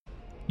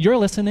You're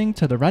listening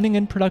to the Running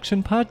in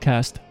Production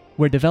podcast,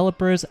 where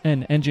developers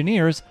and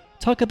engineers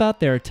talk about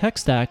their tech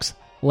stacks,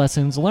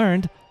 lessons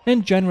learned,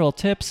 and general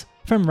tips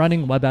from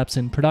running web apps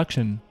in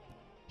production.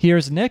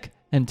 Here's Nick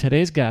and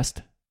today's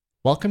guest.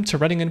 Welcome to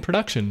Running in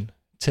Production.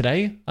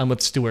 Today, I'm with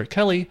Stuart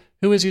Kelly,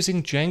 who is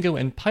using Django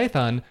and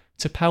Python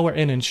to power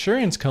an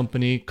insurance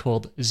company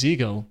called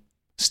Zego.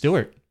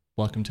 Stuart,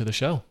 welcome to the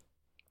show.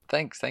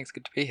 Thanks.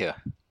 Good to be here.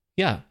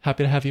 Yeah,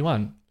 happy to have you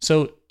on.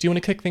 So, do you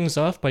want to kick things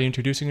off by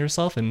introducing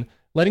yourself and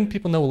letting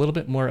people know a little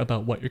bit more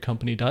about what your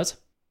company does?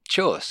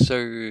 Sure.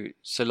 So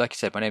like you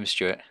said, my name is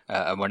Stuart.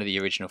 I'm one of the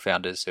original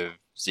founders of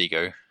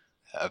Zego.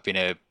 I've been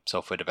a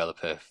software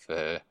developer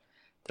for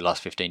the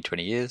last 15,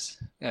 20 years.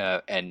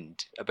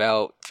 And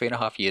about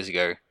 3.5 years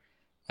ago,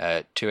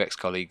 two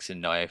ex-colleagues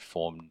and I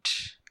formed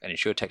an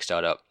insurtech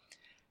startup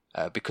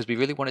because we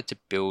really wanted to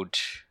build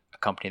a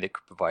company that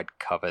could provide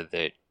cover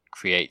that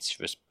creates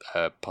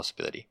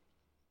possibility.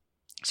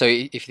 So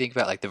if you think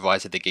about like the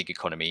rise of the gig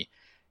economy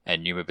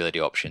and new mobility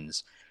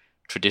options,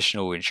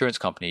 traditional insurance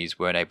companies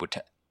weren't able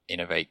to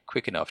innovate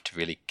quick enough to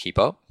really keep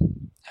up.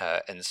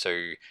 And so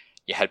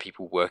you had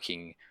people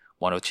working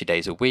 1 or 2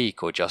 days a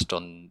week or just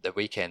on the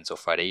weekends or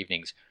Friday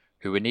evenings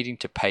who were needing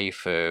to pay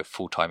for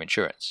full-time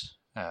insurance.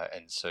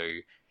 And so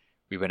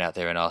we went out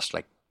there and asked,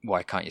 like,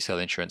 why can't you sell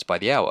insurance by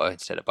the hour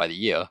instead of by the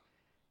year?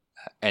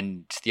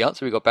 And the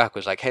answer we got back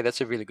was like, hey,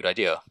 that's a really good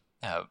idea,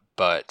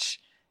 but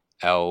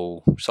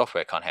our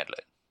software can't handle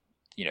it.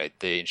 You know,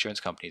 the insurance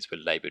companies were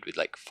labored with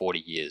like 40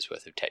 years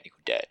worth of technical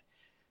debt.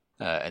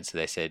 And so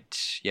they said,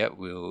 yeah,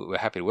 we're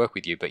happy to work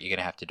with you, but you're going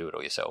to have to do it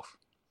all yourself.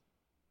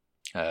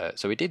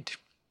 So we did.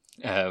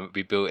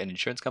 We built an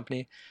insurance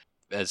company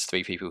as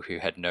 3 people who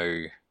had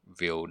no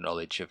real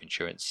knowledge of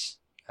insurance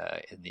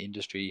in the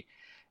industry.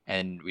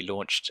 And we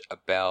launched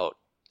about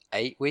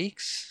 8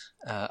 weeks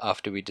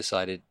after we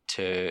decided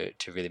to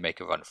really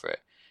make a run for it.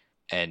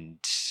 And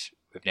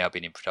we've now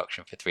been in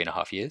production for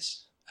 3.5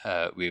 years.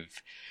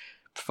 We've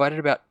provided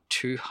about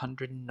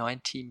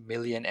 290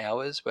 million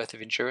hours worth of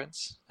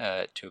insurance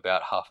to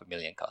about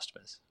 500,000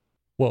 customers.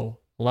 Whoa,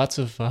 lots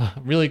of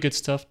really good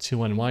stuff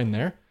to unwind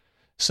there.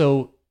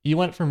 So you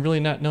went from really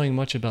not knowing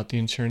much about the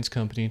insurance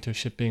company to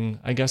shipping,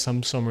 I guess,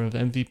 some sort of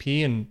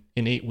MVP in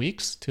 8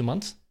 weeks, 2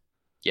 months?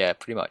 Yeah,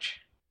 pretty much.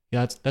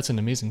 Yeah, that's an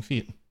amazing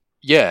feat.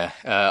 Yeah,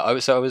 I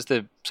was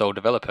the sole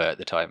developer at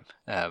the time.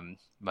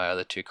 My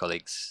other 2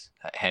 colleagues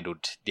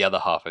handled the other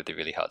half of the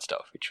really hard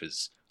stuff, which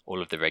was all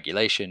of the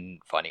regulation,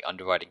 finding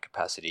underwriting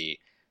capacity,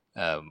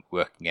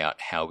 working out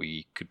how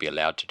we could be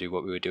allowed to do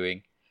what we were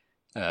doing.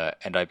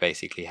 And I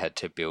basically had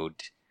to build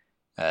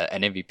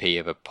an MVP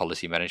of a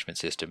policy management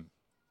system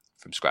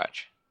from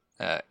scratch.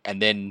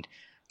 And then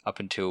up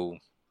until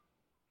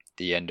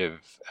the end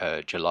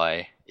of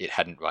July, it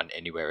hadn't run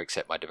anywhere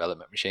except my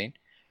development machine.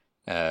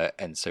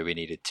 And so we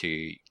needed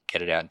to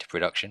get it out into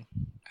production.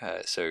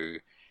 So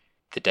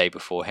the day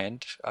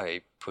beforehand,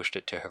 I pushed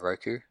it to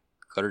Heroku,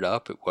 got it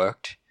up, it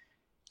worked.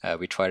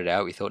 We tried it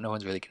out. We thought no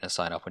one's really going to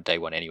sign up on day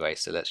one anyway,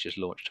 so let's just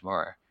launch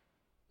tomorrow.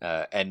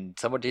 And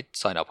someone did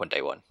sign up on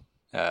day one.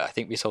 I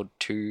think we sold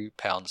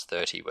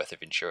 £2.30 worth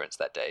of insurance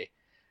that day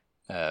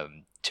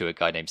to a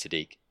guy named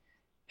Sadiq.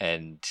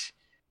 And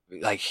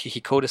like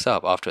he called us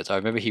up afterwards. I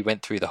remember he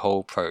went through the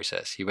whole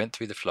process. He went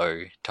through the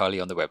flow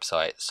entirely on the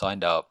website,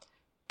 signed up,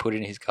 put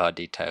in his card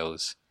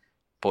details,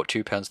 bought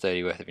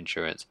 £2.30 worth of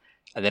insurance,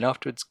 and then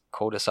afterwards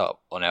called us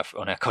up on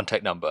our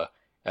contact number,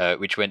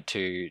 which went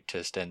to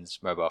Sten's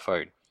mobile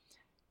phone.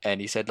 And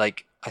he said,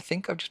 like, I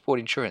think I've just bought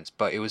insurance,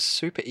 but it was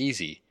super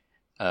easy.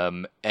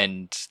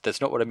 And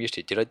that's not what I'm used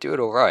to. Did I do it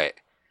all right?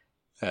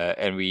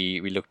 And we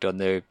looked on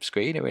the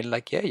screen and we were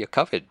like, yeah, you're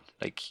covered.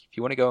 Like, if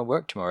you want to go and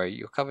work tomorrow,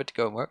 you're covered to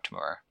go and work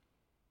tomorrow.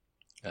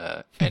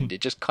 And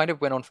it just kind of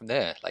went on from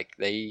there. Like,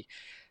 they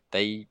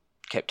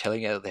kept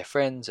telling their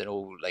friends, and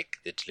all, like,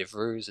 the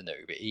Deliveroo's and the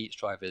Uber Eats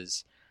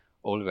drivers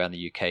all around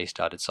the UK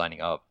started signing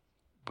up.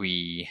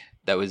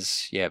 That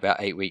was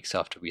about 8 weeks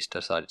after we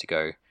decided to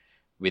go.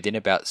 Within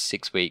about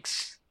 6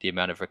 weeks, the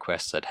amount of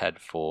requests I'd had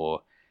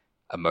for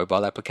a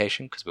mobile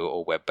application, because we were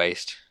all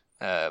web-based,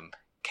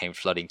 came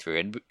flooding through.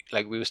 And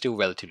like we were still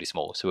relatively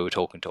small, so we were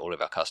talking to all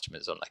of our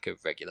customers on like a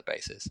regular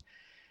basis.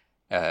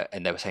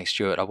 And they were saying,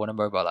 Stuart, I want a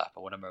mobile app.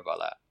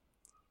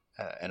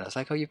 And I was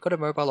like, oh, you've got a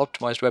mobile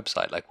optimized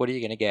website. Like, what are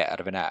you going to get out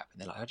of an app? And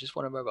they're like, I just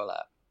want a mobile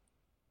app.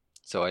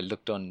 So I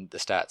looked on the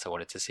stats. I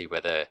wanted to see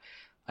whether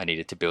I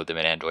needed to build them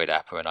an Android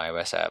app or an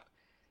iOS app.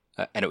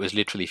 And it was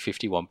literally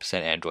 51%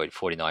 Android,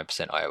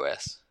 49%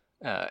 iOS.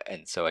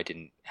 And so I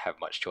didn't have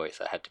much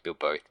choice. I had to build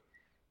both.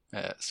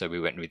 So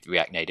we went with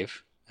React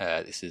Native.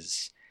 This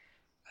is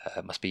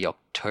must be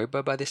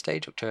October by this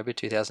stage, October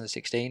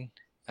 2016.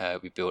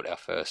 We built our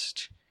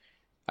first,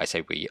 I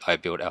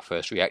built our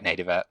first React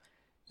Native app.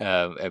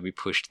 And we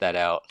pushed that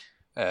out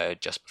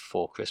just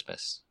before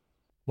Christmas.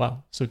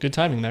 Wow, so good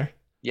timing there.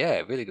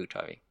 Yeah, really good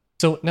timing.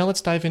 So now let's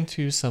dive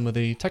into some of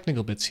the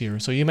technical bits here.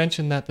 So you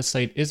mentioned that the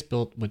site is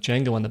built with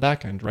Django on the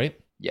back end, right?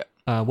 Yeah.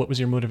 What was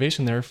your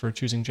motivation there for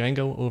choosing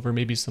Django over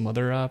maybe some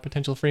other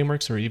potential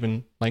frameworks or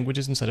even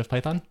languages instead of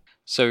Python?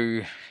 So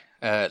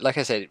Like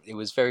I said, it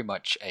was very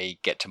much a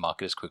get to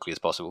market as quickly as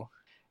possible.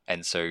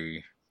 And so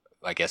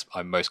I guess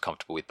I'm most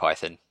comfortable with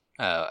Python.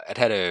 I'd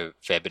had a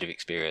fair bit of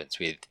experience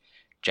with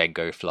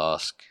Django,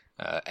 Flask,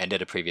 and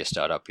at a previous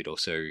startup, we'd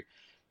also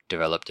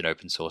developed an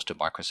open source to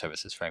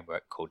microservices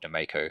framework called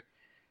Nameko.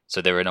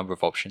 So there were a number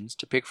of options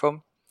to pick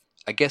from.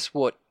 I guess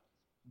what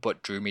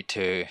drew me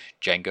to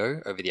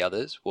Django over the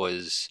others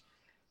was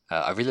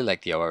I really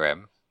like the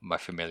ORM, my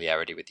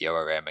familiarity with the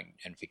ORM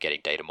and for getting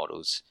data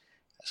models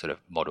sort of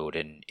modeled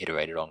and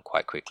iterated on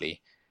quite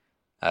quickly.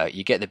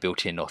 You get the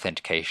built-in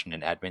authentication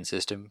and admin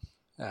system,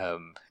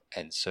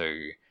 and so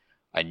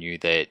I knew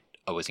that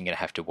I wasn't going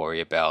to have to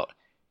worry about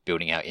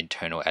building out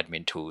internal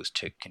admin tools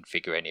to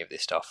configure any of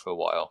this stuff for a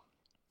while.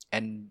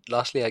 And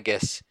lastly, I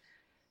guess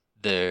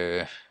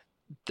the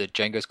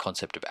Django's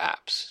concept of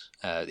apps,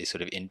 these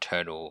sort of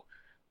internal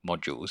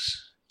modules,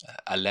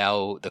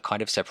 allow the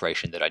kind of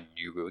separation that I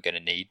knew we were going to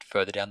need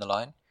further down the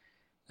line.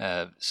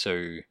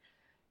 So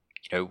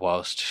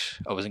whilst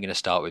I wasn't going to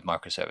start with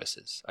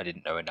microservices, I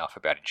didn't know enough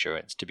about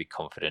insurance to be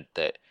confident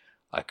that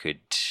I could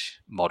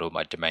model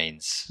my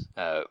domains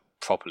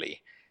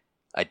properly.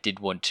 I did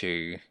want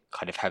to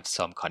kind of have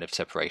some kind of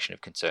separation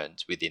of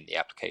concerns within the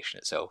application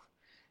itself.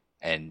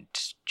 And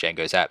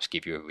Django's apps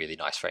give you a really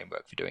nice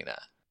framework for doing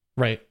that.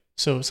 Right.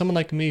 So someone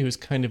like me who's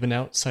kind of an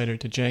outsider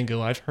to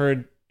Django, I've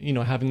heard,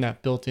 having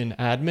that built-in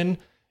admin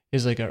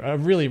is like a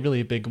really,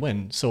 really big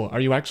win. So are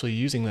you actually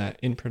using that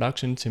in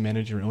production to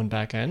manage your own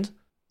back end?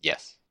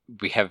 Yes.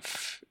 We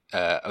have,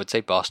 I would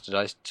say,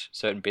 bastardized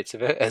certain bits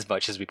of it as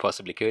much as we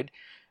possibly could.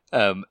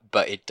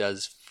 But it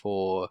does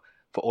for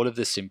all of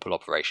the simple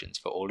operations,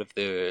 for all of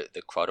the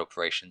CRUD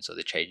operations or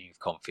the changing of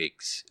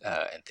configs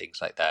and things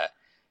like that,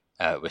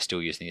 we're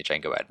still using the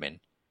Django admin.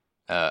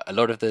 A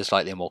lot of the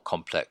slightly more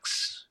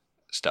complex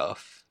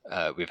stuff,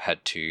 we've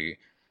had to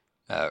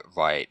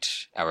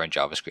write our own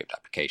JavaScript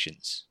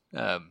applications,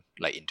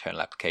 like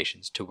internal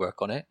applications to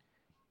work on it.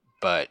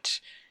 But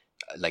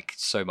like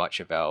so much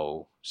of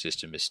our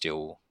system is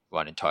still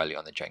run entirely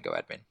on the Django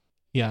admin.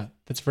 Yeah,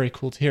 that's very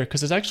cool to hear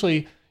because it's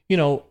actually,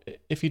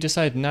 if you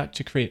decide not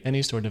to create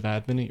any sort of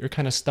admin, you're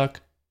kind of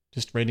stuck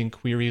just writing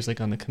queries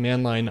like on the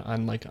command line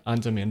on like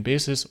on-demand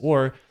basis,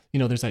 or,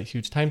 there's that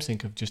huge time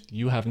sink of just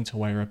you having to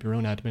wire up your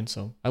own admin.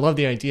 So I love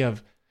the idea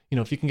of,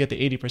 if you can get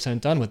the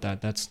 80% done with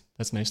that, that's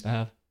nice to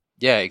have.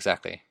 Yeah,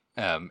 exactly.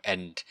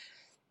 And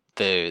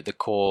the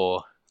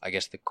core, I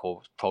guess the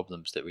core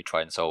problems that we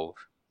try and solve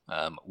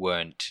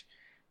weren't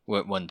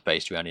ones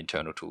based around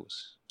internal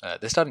tools.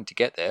 They're starting to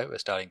get there. We're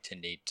starting to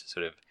need to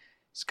sort of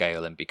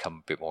scale and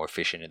become a bit more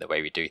efficient in the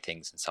way we do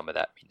things, and some of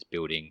that means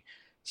building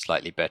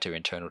slightly better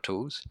internal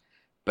tools.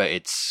 But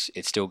it's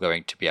still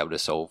going to be able to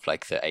solve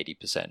like the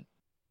 80%.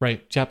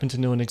 Right. Do you happen to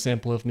know an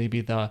example of maybe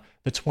the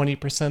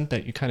 20%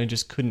 that you kind of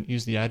just couldn't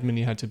use the admin,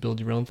 you had to build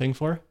your own thing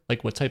for?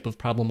 Like what type of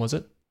problem was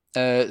it?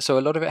 So a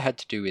lot of it had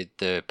to do with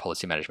the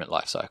policy management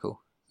lifecycle.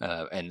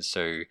 And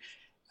so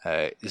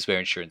this is where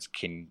insurance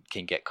can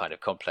get kind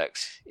of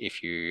complex.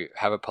 If you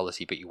have a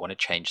policy but you want to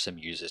change some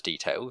users'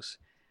 details,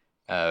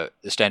 the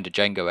standard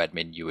Django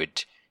admin, you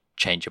would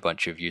change a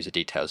bunch of user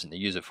details in the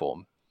user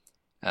form.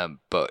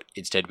 But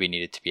instead we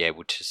needed to be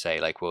able to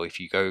say like, well, if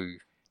you go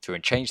through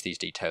and change these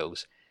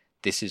details,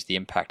 this is the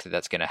impact that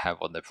that's going to have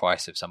on the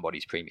price of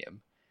somebody's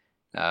premium.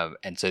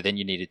 And so then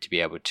you needed to be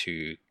able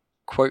to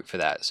quote for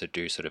that. So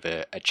do sort of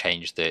a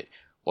change that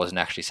wasn't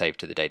actually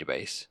saved to the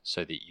database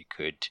so that you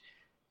could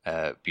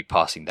be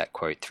passing that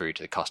quote through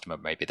to the customer.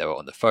 Maybe they were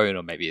on the phone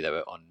or maybe they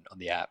were on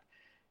the app,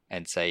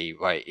 and say,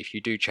 right, if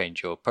you do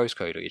change your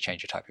postcode or you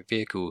change your type of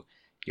vehicle,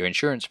 your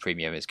insurance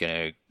premium is going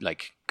to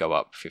like go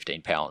up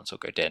 £15 or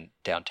go down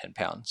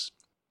 £10.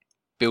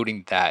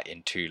 Building that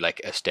into like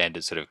a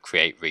standard sort of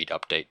create, read,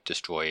 update,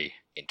 destroy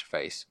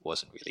interface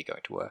wasn't really going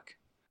to work.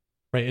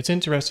 Right. It's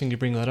interesting you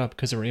bring that up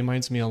because it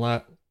reminds me a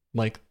lot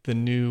like the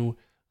new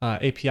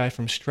API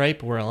from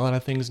Stripe, where a lot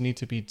of things need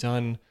to be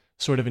done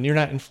sort of, and you're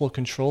not in full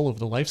control of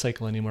the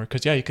lifecycle anymore.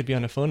 Because yeah, you could be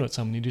on a phone with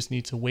someone, you just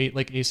need to wait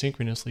like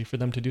asynchronously for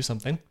them to do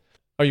something.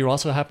 Are you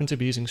also happen to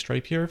be using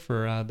Stripe here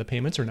for the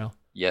payments or no?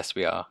 Yes,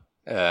 we are.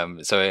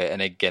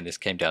 And again, this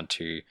came down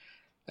to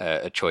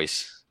a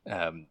choice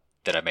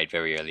that I made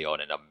very early on,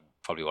 and I'm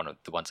probably one of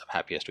the ones I'm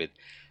happiest with.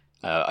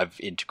 I've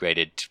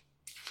integrated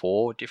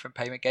 4 different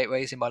payment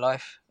gateways in my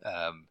life,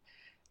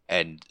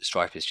 and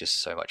Stripe is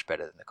just so much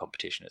better than the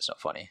competition. It's not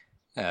funny.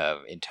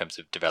 In terms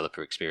of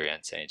developer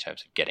experience and in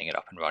terms of getting it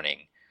up and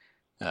running,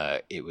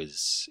 it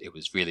was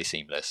really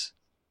seamless.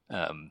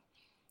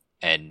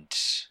 And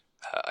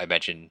I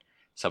imagine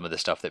some of the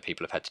stuff that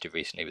people have had to do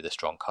recently with the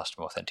strong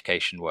customer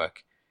authentication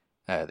work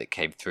that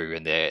came through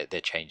and their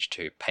change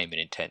to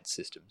payment intent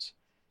systems.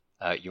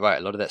 You're right,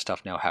 a lot of that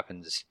stuff now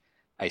happens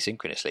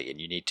asynchronously, and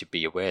you need to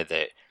be aware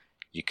that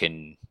you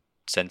can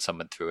send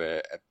someone through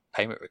a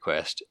payment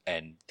request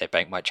and their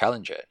bank might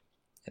challenge it.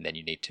 And then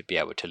you need to be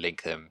able to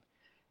link them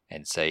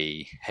and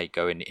say, hey,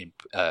 go and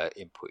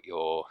input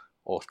your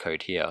auth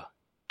code here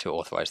to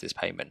authorize this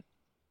payment.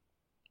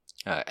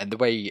 And the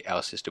way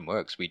our system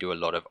works, we do a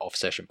lot of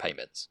off-session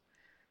payments.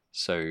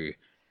 So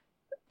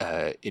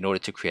in order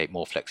to create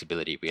more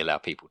flexibility, we allow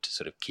people to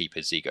sort of keep a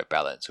Zego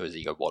balance or a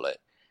Zego wallet.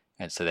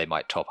 And so they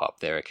might top up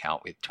their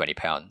account with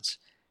 £20.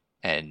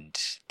 And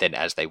then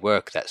as they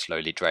work, that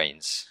slowly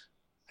drains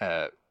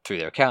through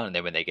their account. And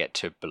then when they get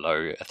to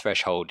below a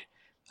threshold,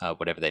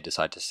 whatever they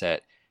decide to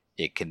set,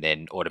 it can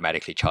then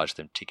automatically charge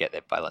them to get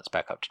their balance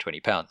back up to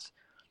 £20.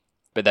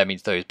 But that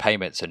means those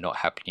payments are not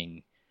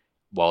happening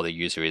while the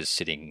user is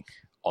sitting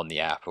on the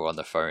app or on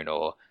the phone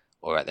or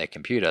at their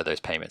computer. Those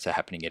payments are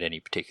happening at any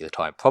particular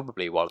time,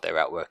 probably while they're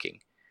out working.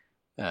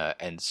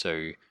 And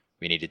so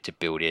we needed to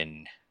build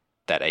in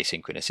that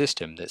asynchronous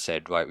system that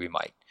said, right, we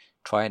might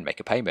try and make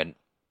a payment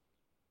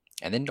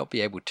and then not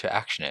be able to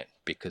action it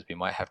because we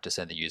might have to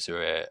send the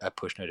user a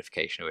push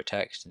notification or a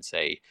text and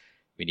say,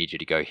 we need you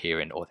to go here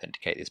and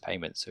authenticate this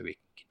payment so we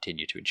can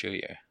continue to insure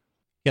you.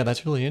 Yeah,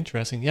 that's really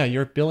interesting. Yeah,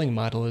 your billing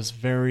model is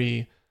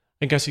very,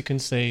 I guess you can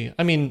say,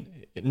 I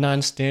mean,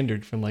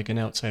 non-standard from like an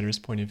outsider's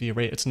point of view,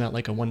 right? It's not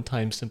like a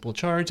one-time simple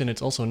charge, and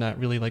it's also not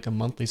really like a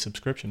monthly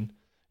subscription.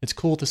 It's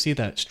cool to see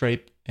that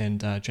Stripe and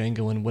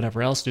Django and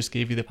whatever else just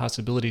gave you the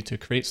possibility to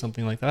create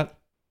something like that.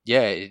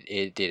 Yeah,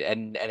 it did.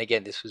 And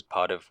again, this was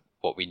part of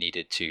what we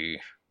needed to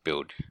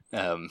build.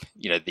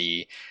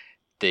 The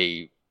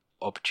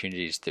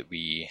opportunities that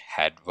we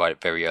had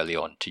right very early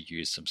on to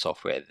use some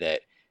software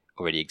that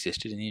already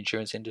existed in the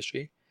insurance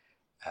industry.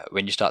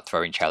 When you start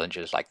throwing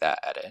challenges like that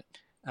at it,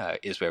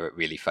 is where it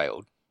really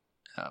failed.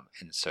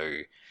 And so,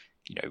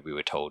 we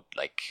were told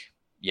like,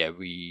 yeah,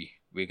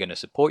 we're going to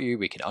support you.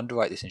 We can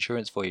underwrite this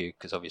insurance for you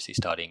because obviously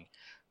starting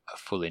a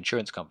full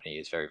insurance company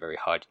is very, very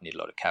hard. You need a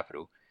lot of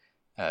capital.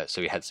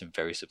 So we had some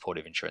very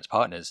supportive insurance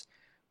partners,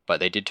 but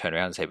they did turn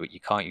around and say, but you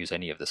can't use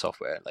any of the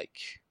software. Like,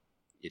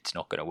 it's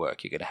not going to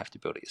work. You're going to have to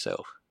build it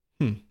yourself.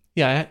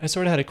 Yeah, I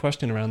sort of had a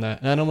question around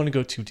that. And I don't want to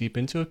go too deep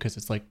into it because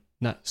it's like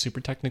not super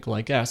technical,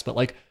 I guess. But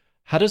like,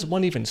 how does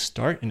one even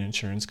start an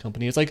insurance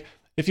company? It's like,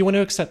 if you want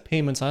to accept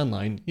payments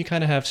online, you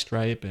kind of have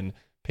Stripe and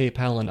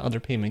PayPal and other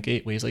payment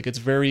gateways. Like, it's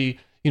very,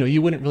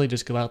 you wouldn't really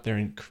just go out there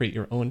and create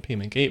your own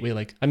payment gateway.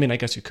 Like, I mean, I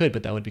guess you could,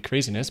 but that would be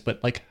craziness.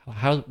 But like,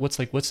 what's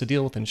the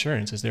deal with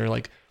insurance? Is there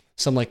like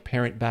some like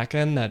parent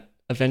backend that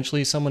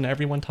eventually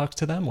everyone talks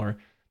to them, or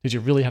did you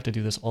really have to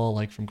do this all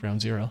like from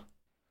ground zero?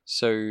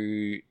 So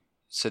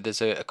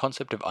there's a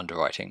concept of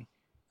underwriting,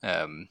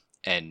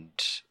 and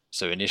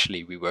so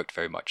initially we worked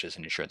very much as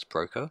an insurance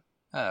broker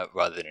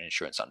rather than an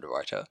insurance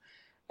underwriter,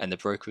 and the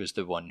broker is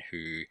the one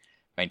who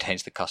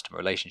maintains the customer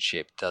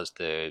relationship, does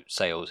the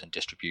sales and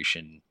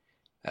distribution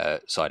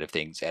side of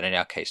things, and in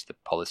our case the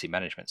policy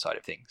management side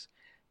of things,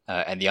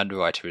 and the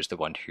underwriter is the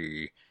one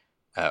who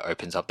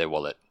opens up their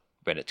wallet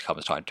when it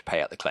comes time to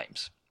pay out the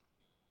claims.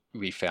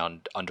 We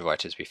found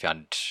underwriters, we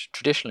found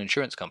traditional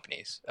insurance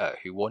companies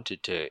who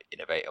wanted to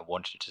innovate and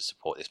wanted to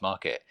support this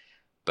market,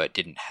 but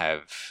didn't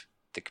have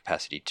the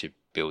capacity to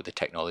build the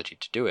technology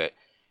to do it,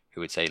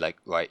 who would say like,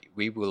 right,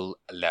 we will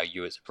allow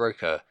you as a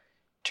broker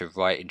to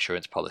write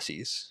insurance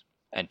policies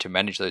and to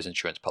manage those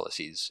insurance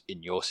policies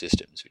in your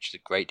systems, which is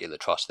a great deal of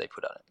trust they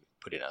put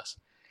in us.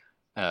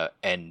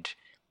 And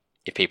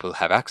if people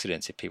have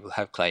accidents, if people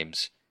have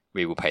claims,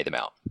 we will pay them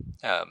out.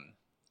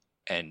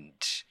 And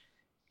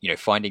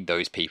finding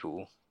those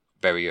people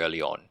very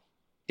early on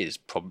was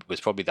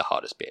probably the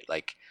hardest bit.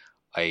 Like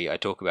I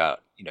talk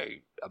about,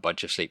 a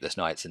bunch of sleepless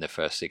nights in the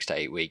first 6 to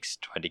 8 weeks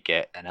trying to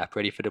get an app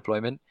ready for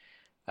deployment.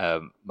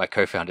 My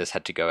co-founders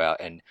had to go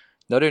out and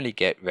not only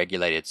get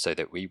regulated so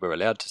that we were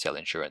allowed to sell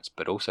insurance,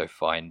 but also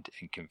find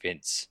and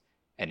convince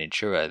an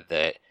insurer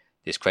that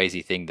this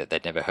crazy thing that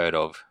they'd never heard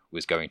of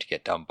was going to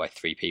get done by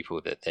 3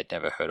 people that they'd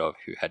never heard of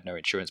who had no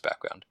insurance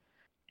background.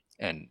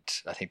 And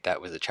I think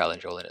that was a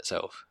challenge all in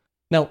itself.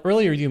 Now,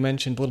 earlier you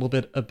mentioned a little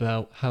bit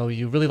about how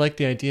you really like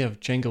the idea of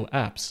Django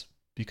apps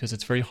because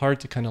it's very hard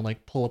to kind of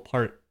like pull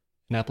apart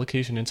an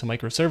application into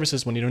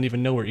microservices when you don't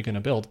even know what you're going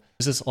to build.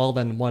 Is this all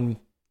then one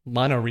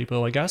mono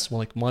repo, I guess? Well,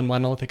 like one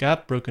monolithic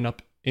app broken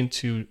up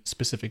into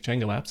specific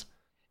Django apps?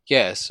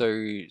 Yeah, so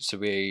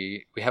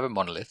we have a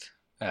monolith.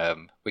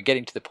 We're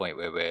getting to the point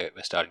where we're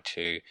starting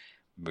to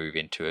move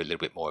into a little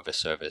bit more of a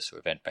service or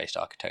event-based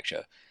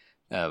architecture.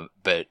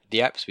 But the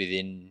apps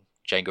within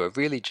Django are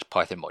really just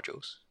Python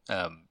modules.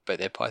 But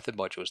they're Python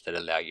modules that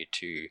allow you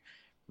to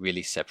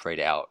really separate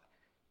out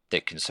the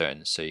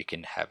concerns. So you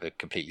can have a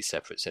completely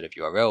separate set of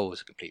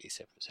URLs, a completely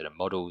separate set of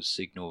models,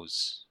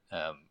 signals,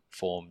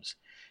 forms,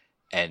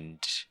 and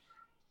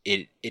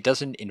it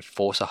doesn't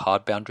enforce a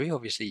hard boundary.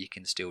 Obviously, you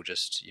can still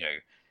just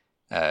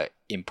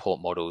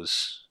import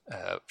models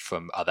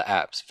from other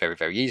apps very,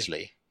 very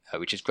easily,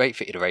 which is great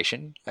for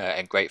iteration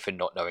and great for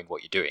not knowing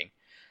what you're doing.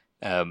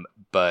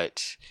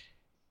 But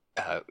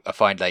I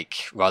find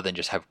like rather than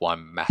just have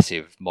one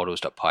massive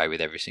models.py with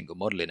every single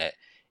model in it,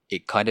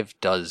 it kind of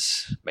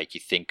does make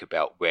you think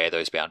about where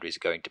those boundaries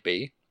are going to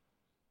be,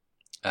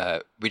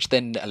 which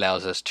then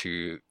allows us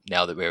to,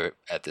 now that we're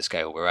at the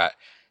scale we're at,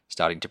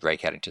 starting to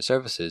break out into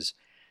services,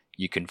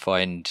 you can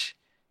find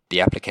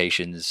the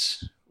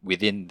applications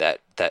within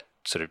that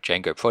sort of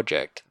Django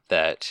project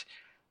that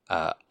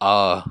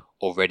are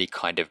already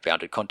kind of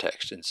bounded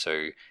context. And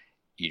so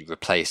you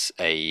replace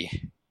a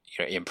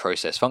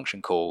in-process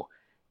function call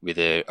with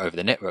a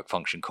over-the-network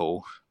function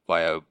call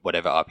via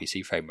whatever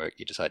RPC framework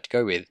you decide to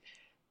go with,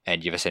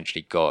 and you've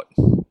essentially got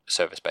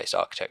service-based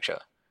architecture.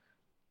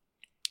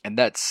 And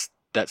that's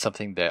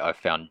something that I've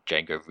found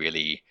Django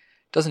really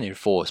doesn't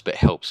enforce, but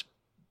helps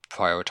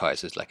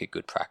prioritize as like a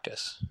good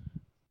practice.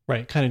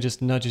 Right, kind of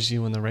just nudges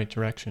you in the right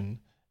direction.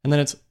 And then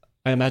it's,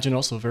 I imagine,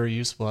 also very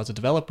useful as a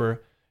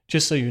developer,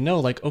 just so you know,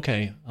 like,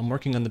 okay, I'm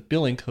working on the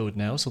billing code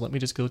now, so let me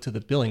just go to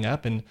the billing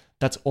app, and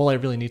that's all I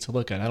really need to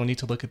look at. I don't need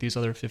to look at these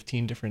other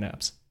 15 different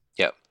apps.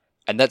 Yeah,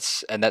 and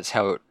that's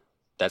how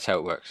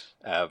it works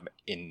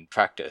in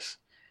practice.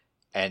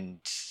 And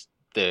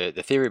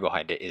the theory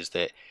behind it is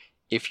that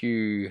if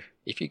you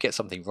get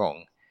something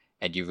wrong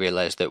and you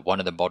realize that one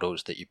of the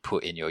models that you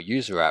put in your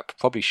user app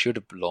probably should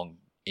have belonged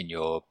in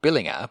your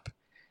billing app,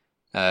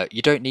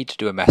 you don't need to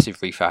do a massive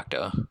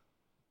refactor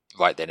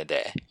right then and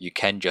there. You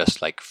can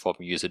just, like, from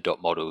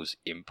user.models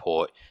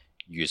import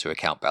user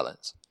account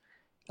balance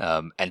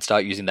and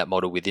start using that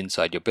model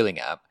inside your billing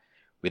app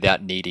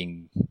without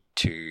needing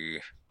to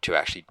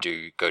actually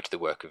go to the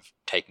work of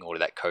taking all of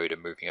that code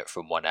and moving it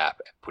from one app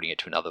and putting it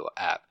to another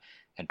app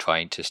and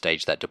trying to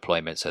stage that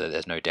deployment so that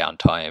there's no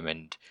downtime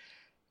and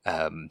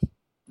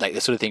like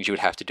the sort of things you would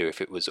have to do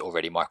if it was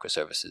already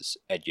microservices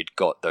and you'd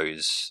got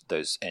those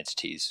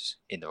entities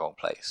in the wrong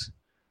place.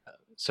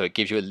 So it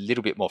gives you a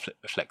little bit more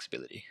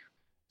flexibility.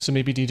 So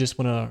maybe do you just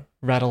want to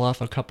rattle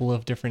off a couple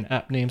of different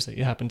app names that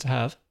you happen to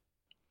have?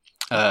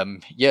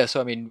 Yeah,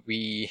 so I mean,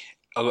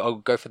 I'll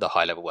go for the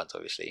high level ones,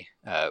 obviously.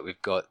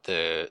 We've got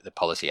the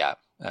policy app,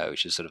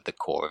 which is sort of the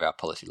core of our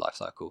policy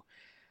lifecycle.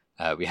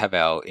 We have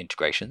our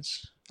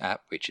integrations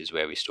app, which is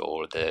where we store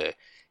all of the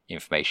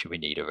information we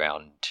need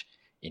around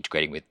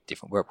integrating with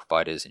different work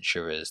providers,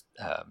 insurers,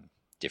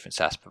 different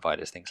SaaS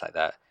providers, things like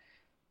that.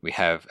 We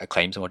have a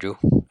claims module.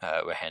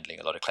 We're handling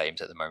a lot of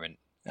claims at the moment.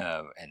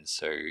 And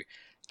so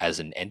as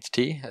an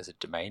entity, as a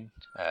domain,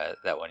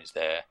 that one is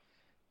there.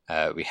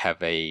 We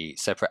have a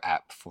separate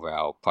app for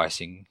our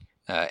pricing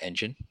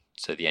engine.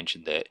 So the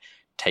engine that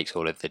takes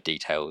all of the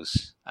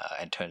details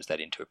and turns that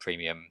into a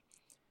premium.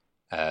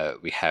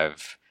 We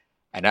have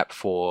an app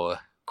for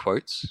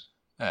quotes,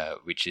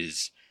 which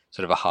is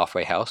sort of a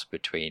halfway house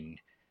between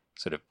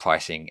sort of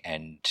pricing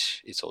and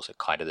it's also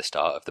kind of the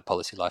start of the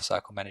policy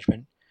lifecycle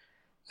management.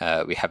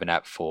 We have an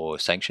app for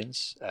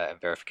sanctions and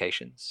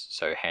verifications,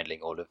 so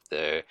handling all of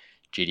the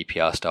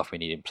GDPR stuff we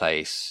need in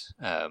place.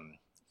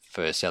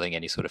 For selling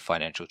any sort of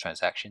financial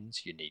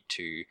transactions, you need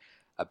to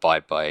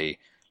abide by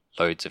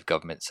loads of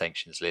government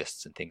sanctions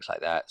lists and things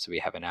like that. So we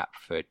have an app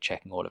for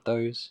checking all of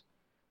those.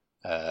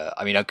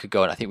 I mean, I could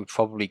go on. I think we've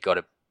probably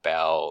got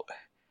about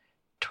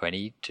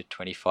 20 to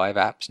 25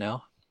 apps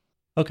now.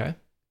 Okay.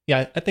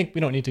 Yeah, I think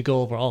we don't need to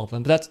go over all of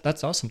them, but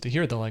that's awesome to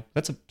hear, though. Like,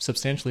 that's a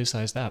substantially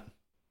sized app.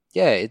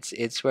 Yeah,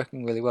 it's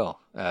working really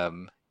well.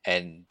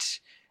 And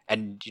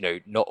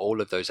not all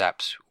of those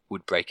apps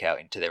would break out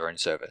into their own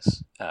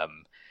service.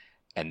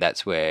 And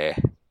that's where,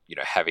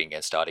 having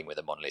and starting with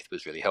a monolith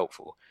was really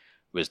helpful,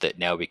 was that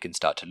now we can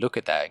start to look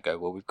at that and go,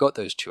 well, we've got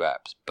those two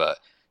apps, but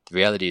the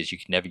reality is you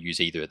can never use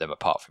either of them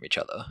apart from each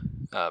other.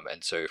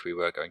 And so if we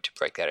were going to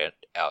break that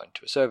out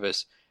into a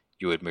service,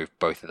 you would move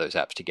both of those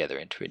apps together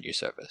into a new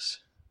service.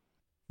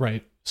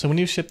 Right. So when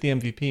you shipped the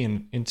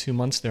MVP in 2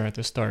 months there at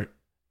the start,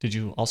 did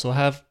you also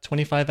have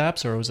 25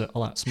 apps or was it a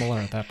lot smaller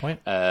at that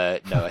point?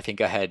 No, I think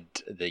I had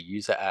the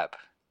user app.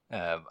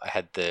 I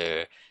had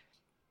the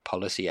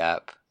policy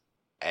app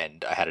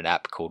and I had an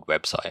app called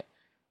Website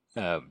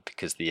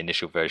because the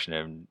initial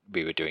version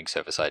we were doing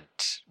server-side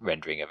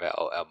rendering of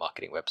our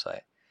marketing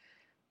website.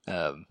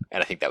 And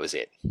I think that was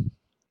it.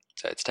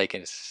 So it's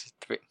taken us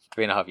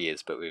 3.5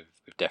 years, but we've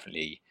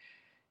definitely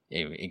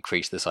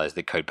increased the size of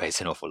the code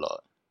base an awful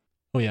lot.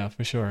 Oh yeah,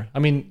 for sure. I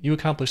mean, you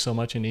accomplished so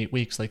much in 8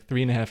 weeks, like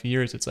 3.5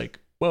 years. It's like,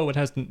 whoa, it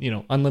has,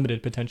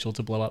 unlimited potential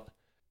to blow up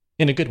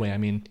in a good way. I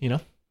mean,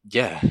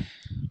 Yeah.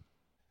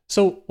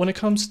 So when it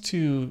comes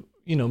to,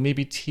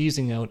 maybe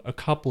teasing out a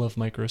couple of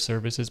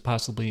microservices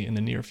possibly in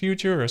the near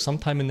future or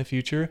sometime in the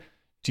future,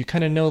 do you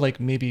kind of know like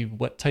maybe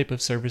what type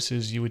of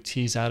services you would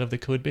tease out of the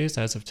code base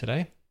as of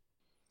today?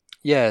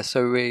 Yeah,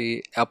 so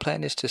our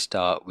plan is to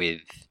start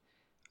with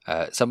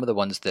some of the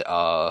ones that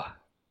are,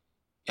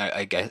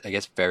 I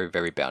guess, very,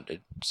 very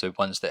bounded. So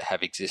ones that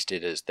have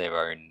existed as their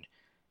own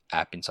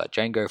app inside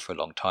Django for a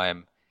long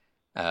time,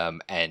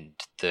 and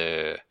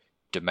the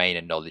domain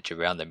and knowledge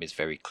around them is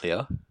very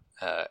clear.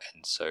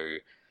 And so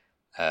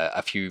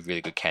a few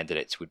really good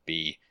candidates would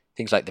be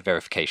things like the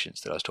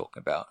verifications that I was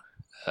talking about.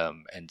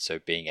 And so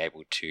being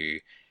able to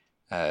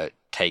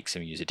take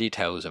some user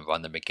details and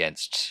run them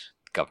against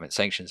government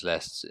sanctions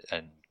lists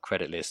and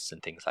credit lists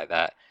and things like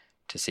that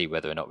to see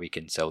whether or not we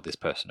can sell this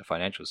person a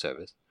financial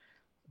service.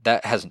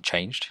 That hasn't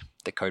changed.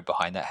 The code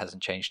behind that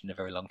hasn't changed in a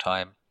very long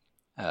time.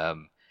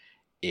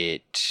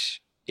 It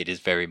is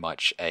very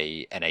much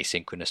an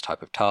asynchronous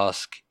type of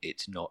task.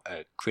 It's not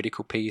a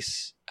critical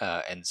piece.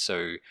 And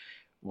so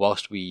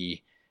whilst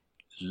we,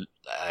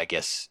 I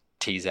guess,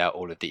 tease out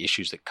all of the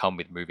issues that come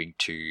with moving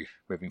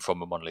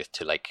from a monolith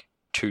to like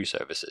two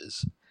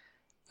services,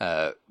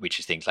 which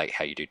is things like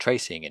how you do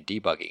tracing and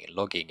debugging and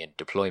logging and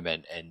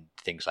deployment and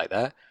things like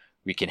that.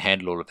 We can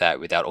handle all of that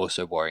without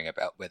also worrying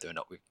about whether or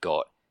not we've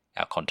got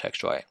our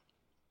context right.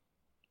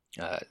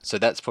 So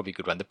that's probably a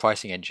good one. The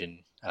pricing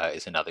engine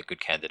is another good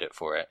candidate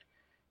for it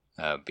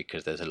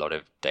because there's a lot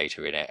of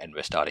data in it, and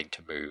we're starting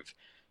to move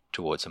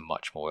towards a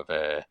much more of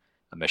a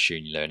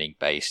machine learning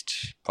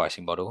based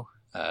pricing model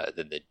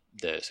than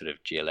the sort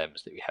of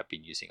GLMs that we have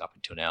been using up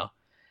until now.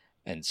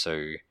 And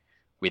so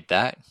with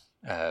that,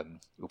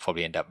 we'll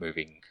probably end up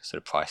moving sort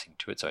of pricing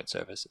to its own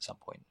service at some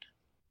point.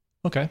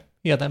 Okay.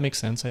 Yeah, that makes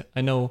sense.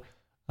 I know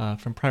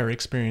from prior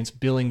experience,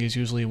 billing is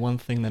usually one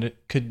thing that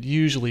it could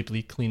usually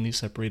be cleanly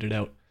separated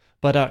out.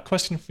 But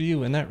question for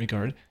you in that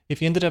regard,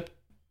 if you ended up,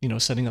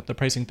 setting up the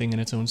pricing thing in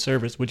its own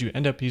service, would you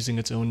end up using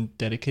its own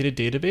dedicated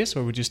database,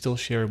 or would you still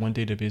share one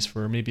database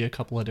for maybe a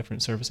couple of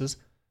different services?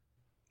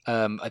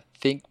 I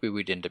think we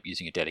would end up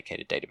using a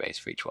dedicated database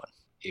for each one.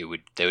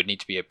 There would need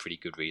to be a pretty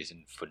good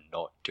reason for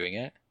not doing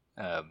it.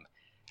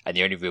 And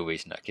the only real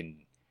reason I can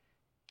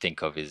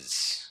think of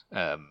is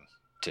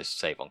to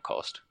save on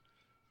cost.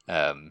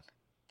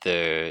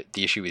 The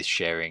issue with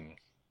sharing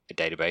a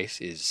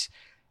database is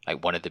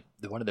like one of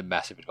the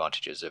massive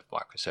advantages of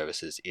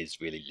microservices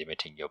is really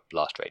limiting your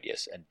blast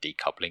radius and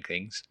decoupling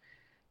things.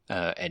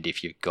 And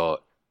if you've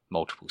got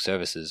multiple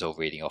services all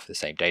reading off the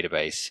same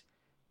database,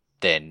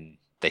 then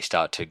they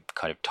start to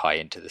kind of tie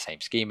into the same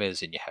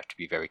schemas, and you have to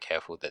be very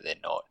careful that they're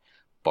not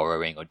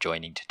borrowing or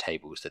joining to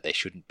tables that they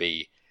shouldn't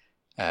be,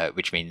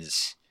 which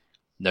means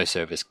no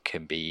service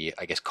can be,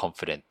 I guess,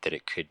 confident that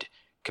it could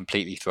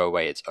completely throw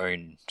away its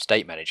own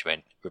state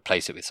management,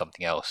 replace it with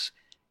something else,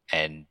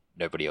 and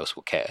nobody else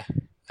will care,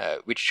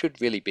 which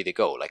should really be the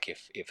goal. Like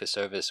if a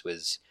service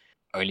was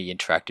only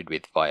interacted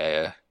with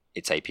via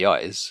its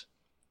APIs,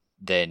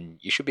 then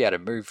you should be able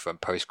to move from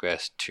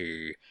Postgres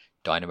to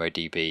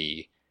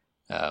DynamoDB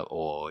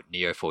or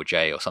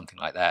Neo4j or something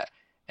like that,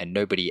 and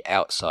nobody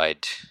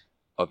outside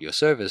of your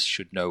service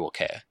should know or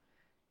care.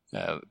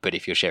 But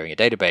if you're sharing a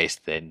database,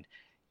 then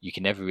you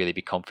can never really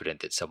be confident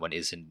that someone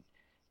isn't,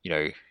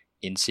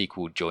 in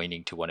SQL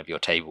joining to one of your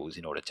tables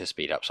in order to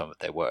speed up some of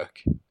their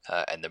work.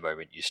 And the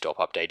moment you stop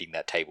updating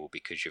that table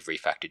because you've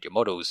refactored your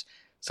models,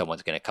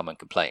 someone's going to come and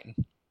complain.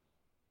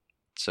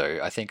 So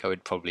I think I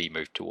would probably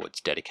move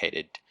towards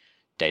dedicated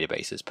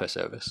databases per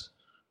service.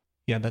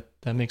 Yeah,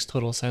 that makes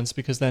total sense,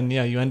 because then,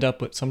 you end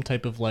up with some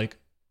type of what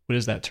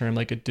is that term?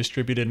 Like a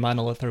distributed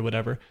monolith or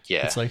whatever.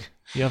 Yeah. It's like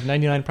you have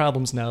 99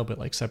 problems now,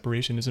 but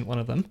separation isn't one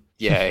of them.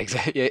 Yeah,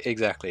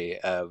 exactly.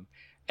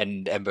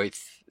 And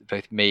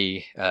both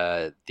me,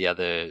 the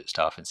other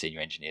staff and senior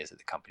engineers at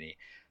the company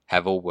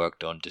have all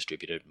worked on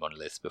distributed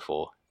monoliths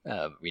before.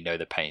 We know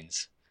the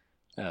pains,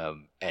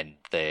 and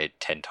they're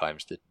 10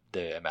 times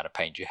the amount of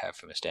pain you have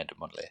from a standard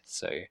monolith.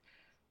 So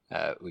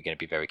we're going to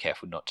be very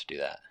careful not to do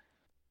that.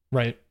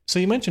 Right. So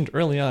you mentioned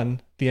early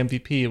on the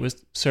MVP, it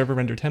was server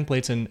render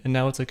templates, and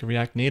now it's like a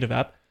React Native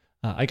app.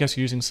 I guess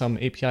you're using some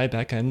API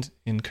backend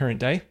in current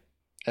day?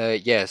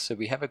 Yeah, so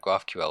we have a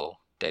GraphQL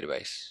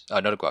database.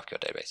 Not a GraphQL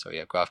database, sorry,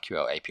 a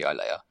GraphQL API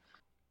layer.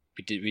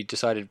 We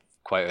decided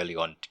quite early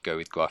on to go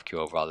with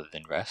GraphQL rather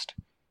than REST,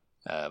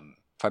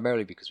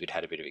 primarily because we'd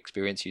had a bit of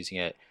experience using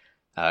it,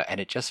 and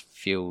it just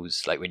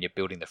feels like when you're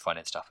building the front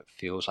end stuff, it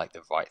feels like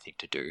the right thing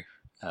to do.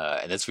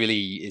 And it's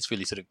really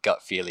sort of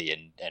gut feely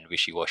and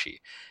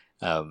wishy-washy.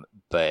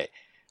 But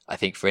I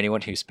think for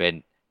anyone who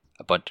spent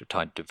a bunch of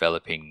time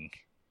developing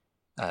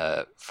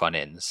front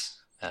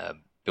ends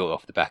built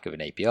off the back of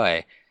an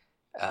API,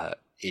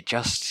 it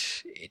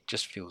just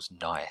feels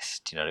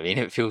nice. Do you know what I mean?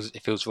 It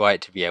feels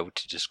right to be able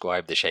to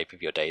describe the shape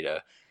of your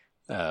data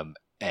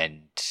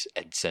and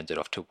send it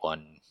off to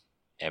one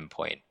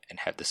endpoint and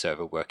have the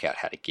server work out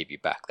how to give you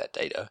back that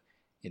data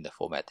in the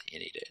format that you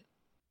need it.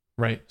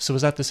 Right. So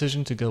was that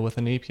decision to go with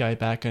an API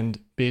backend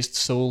based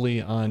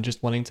solely on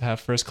just wanting to have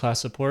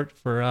first-class support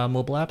for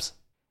mobile apps?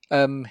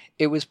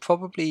 It was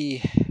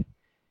probably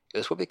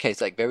the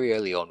case. Like very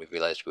early on, we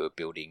realized we were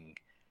building,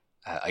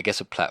 I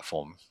guess, a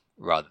platform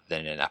rather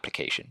than an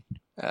application.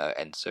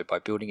 And so by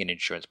building an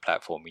insurance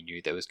platform, we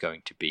knew there was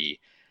going to be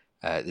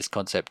this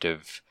concept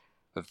of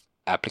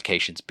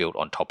applications built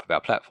on top of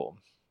our platform,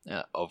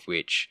 of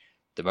which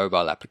the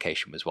mobile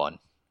application was one.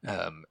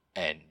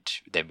 And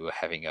then we were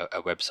having a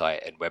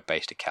website and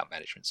web-based account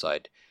management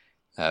side,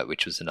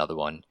 which was another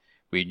one.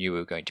 We knew we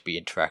were going to be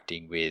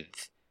interacting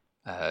with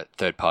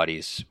third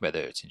parties, whether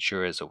it's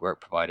insurers or work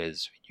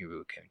providers. We knew we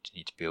were going to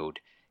need to build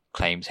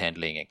claims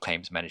handling and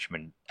claims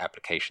management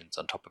applications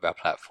on top of our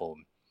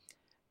platform.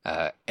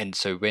 And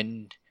so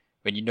when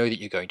you know that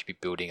you're going to be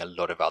building a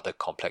lot of other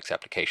complex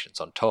applications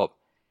on top,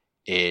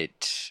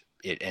 it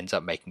ends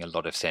up making a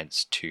lot of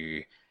sense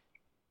to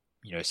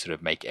sort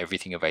of make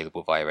everything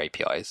available via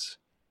APIs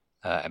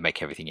and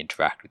make everything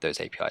interact with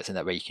those APIs, and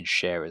that way you can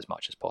share as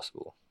much as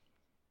possible.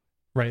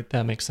 Right,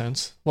 that makes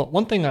sense. Well,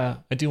 one thing I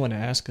do want to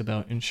ask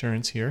about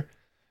insurance here.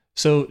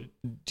 So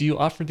do you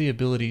offer the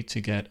ability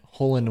to get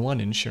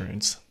hole-in-one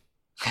insurance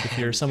if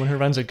you're someone who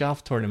runs a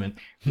golf tournament?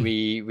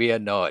 We are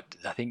not.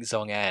 I think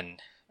ZhongAn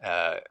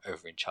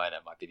over in China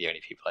might be the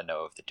only people I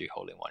know of that do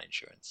hole-in-one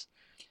insurance.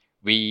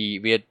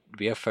 We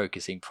are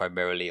focusing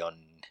primarily on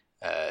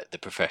the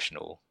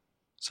professional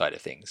side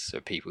of things, so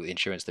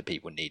insurance that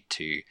people need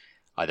to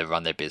either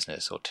run their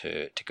business or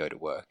to go to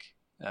work.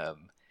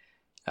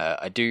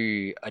 I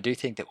do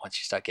think that once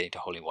you start getting to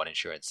hole-in-one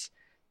insurance,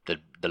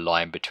 the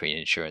line between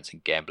insurance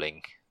and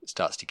gambling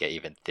starts to get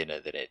even thinner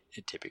than it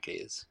typically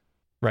is.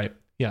 Right.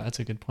 Yeah, that's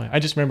a good point. I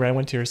just remember I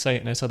went to your site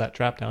and I saw that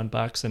drop-down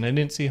box and I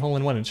didn't see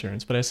hole-in-one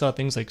insurance, but I saw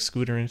things like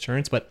scooter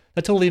insurance. But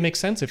that totally makes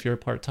sense if you're a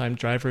part-time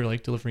driver,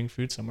 like delivering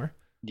food somewhere.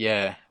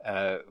 Yeah,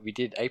 we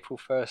did April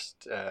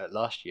 1st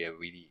last year.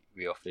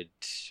 We offered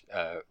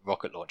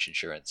rocket launch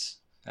insurance,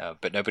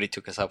 but nobody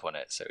took us up on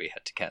it, so we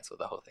had to cancel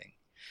the whole thing.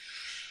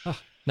 Oh,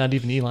 not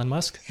even Elon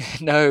Musk.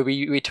 No,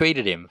 we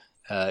tweeted him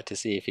to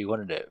see if he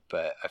wanted it,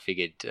 but I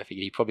figured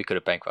he probably could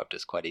have bankrupted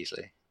us quite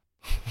easily.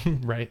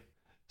 Right.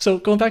 So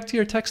going back to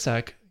your tech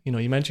stack, you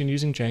mentioned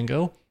using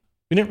Django.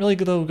 We didn't really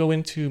go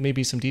into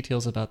maybe some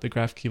details about the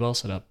GraphQL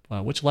setup.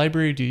 Which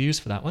library do you use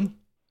for that one?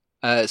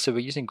 So we're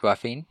using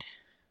Graphene,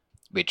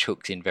 which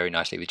hooks in very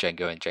nicely with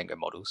Django and Django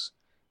models.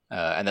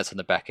 And that's on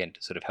the back end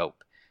to sort of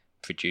help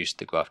produce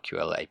the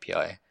GraphQL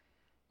API.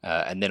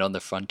 And then on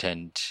the front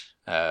end,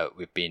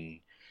 we've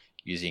been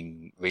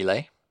using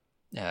Relay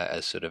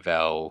as sort of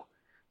our...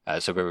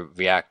 so we're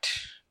React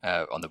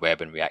on the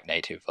web and React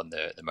Native on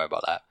the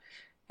mobile app.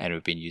 And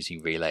we've been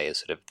using Relay as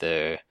sort of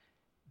the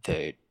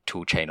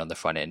tool chain on the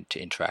front end to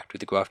interact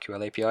with the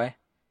GraphQL API.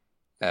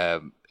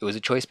 It was a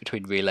choice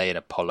between Relay and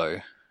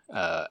Apollo.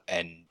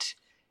 And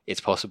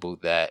it's possible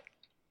that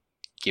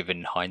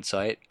given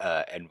hindsight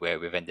and where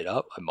we've ended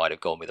up, I might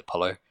have gone with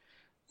Apollo.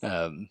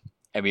 And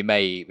we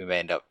may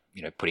end up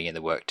putting in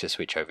the work to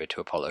switch over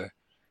to Apollo.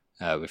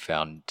 We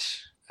found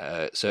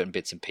certain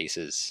bits and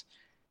pieces.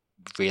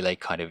 Relay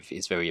kind of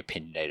is very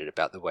opinionated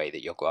about the way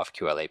that your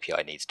GraphQL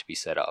API needs to be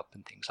set up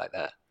and things like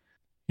that.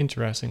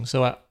 Interesting.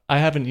 So I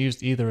haven't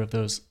used either of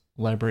those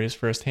libraries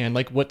firsthand.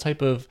 Like, what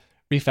type of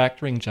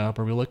refactoring job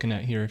are we looking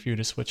at here if you were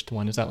to switch to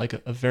one? Is that like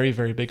a very,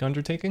 very big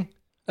undertaking?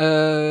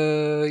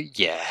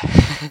 Yeah.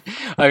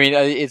 I mean,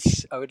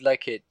 I'd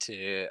like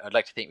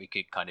to think we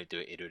could kind of do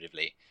it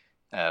iteratively.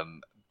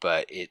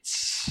 But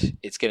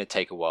it's going to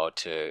take a while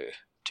to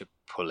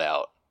pull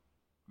out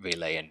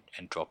Relay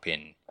and drop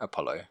in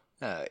Apollo.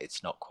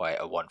 It's not quite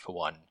a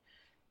one-for-one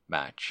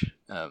match.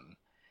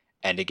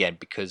 And again,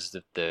 because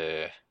of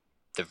the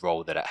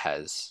role that it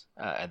has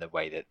and the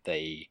way that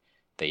they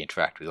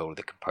interact with all of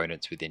the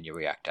components within your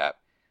React app,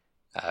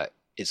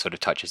 it sort of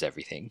touches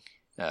everything.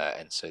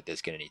 And so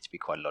there's going to need to be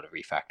quite a lot of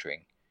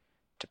refactoring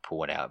to pull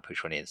one out and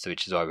push one in. So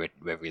which is why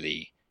we're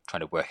really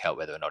trying to work out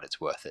whether or not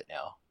it's worth it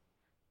now.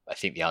 I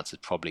think the answer is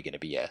probably going to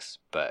be yes,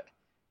 but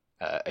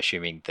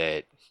assuming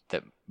that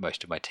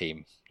most of my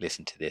team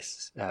listen to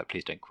this,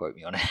 please don't quote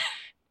me on it.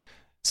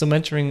 So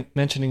mentioning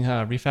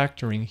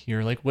refactoring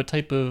here, like what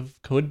type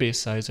of code base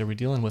size are we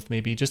dealing with?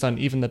 Maybe just on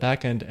even the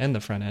back end and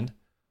the front end.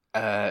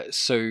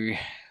 So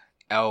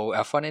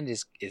our front end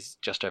is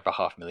just over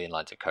 500,000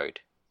 lines of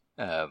code.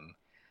 I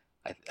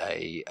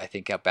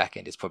think our back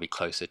end is probably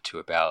closer to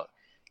about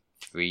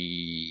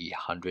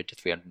 300 to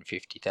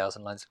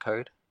 350,000 lines of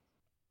code.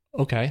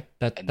 Okay,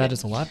 that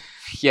is a lot.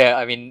 Yeah,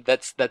 I mean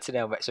that's in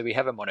our. So we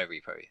have a mono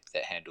repo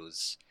that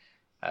handles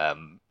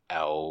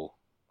our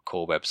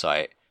core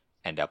website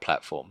and our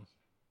platform.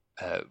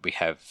 We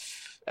have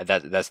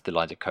that's the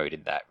lines of code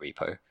in that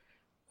repo.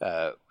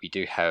 We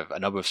do have a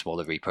number of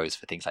smaller repos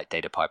for things like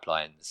data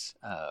pipelines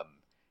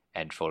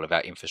and for all of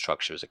our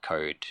infrastructure as a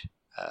code.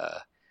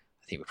 I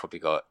think we've probably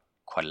got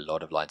quite a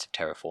lot of lines of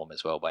Terraform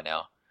as well by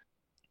now.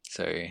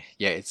 So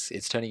yeah,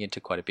 it's turning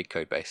into quite a big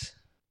code base.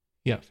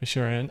 Yeah, for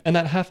sure. And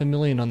that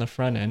 500,000 on the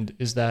front end,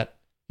 is that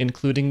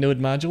including node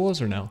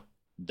modules or no?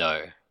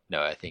 No,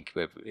 I think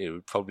it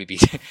would probably be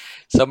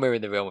somewhere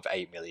in the realm of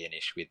 8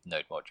 million-ish with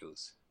node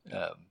modules.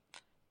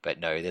 But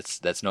no,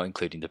 that's not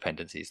including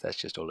dependencies. That's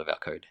just all of our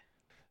code.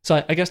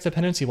 So I guess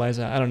dependency-wise,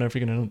 I don't know if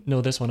you're going to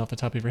know this one off the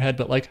top of your head,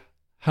 but like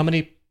how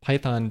many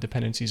Python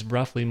dependencies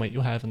roughly might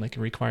you have in like a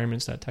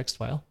requirements.txt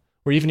file?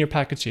 Or even your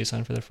package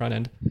JSON for the front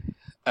end?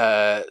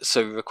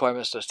 So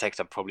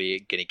requirements.txt I'm probably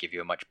going to give you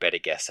a much better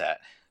guess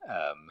at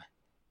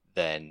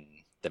than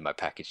my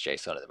package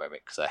JSON at the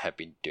moment, because I have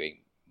been doing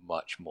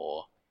much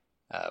more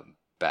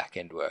back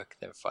end work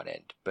than front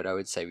end. But I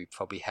would say we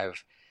probably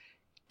have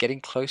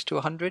getting close to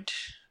 100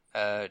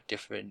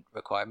 different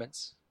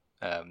requirements.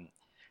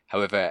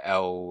 However,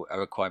 our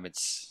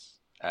requirements,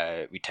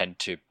 we tend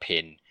to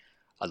pin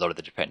a lot of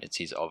the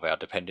dependencies of our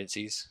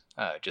dependencies,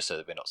 just so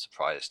that we're not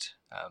surprised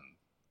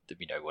that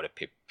we know what a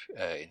pip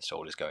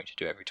install is going to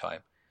do every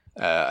time.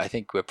 I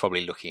think we're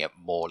probably looking at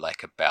more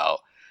like about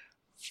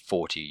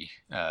 40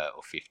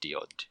 or 50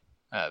 odd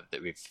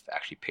that we've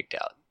actually picked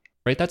out.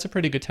 Right, that's a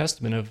pretty good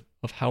testament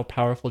of how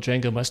powerful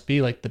Django must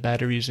be, like the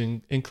batteries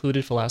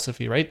included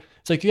philosophy, right?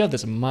 It's like you have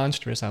this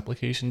monstrous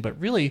application, but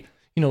really,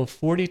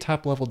 40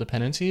 top-level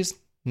dependencies,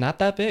 not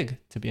that big,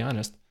 to be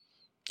honest.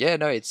 Yeah,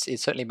 no, it's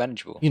certainly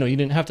manageable. You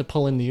didn't have to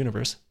pull in the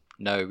universe.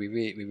 No, we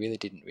really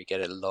didn't. We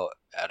get a lot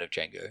out of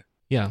Django.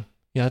 Yeah.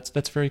 Yeah,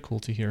 that's very cool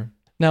to hear.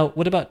 Now,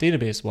 what about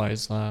database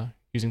wise?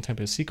 Using type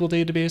of SQL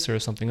database or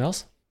something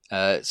else?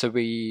 So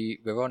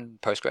we're on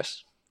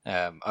Postgres.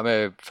 I'm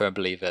a firm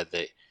believer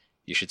that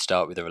you should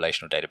start with a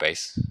relational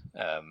database,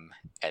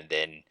 and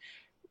then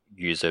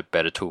use a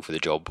better tool for the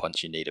job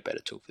once you need a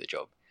better tool for the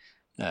job.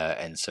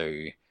 And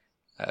so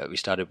we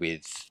started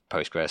with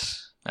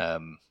Postgres.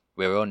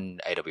 We're on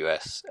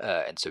AWS,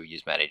 and so we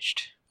use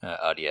managed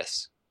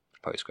RDS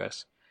for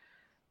Postgres.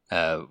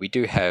 We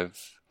do have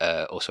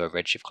also a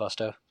Redshift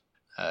cluster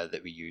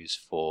that we use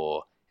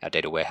for our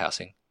data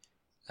warehousing.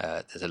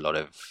 There's a lot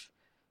of,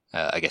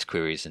 I guess,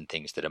 queries and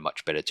things that are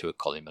much better to a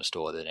columnar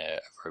store than a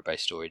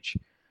row-based storage.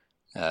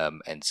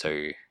 And so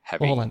Well, hold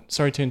having... on.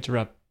 Sorry to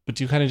interrupt, but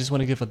do you kind of just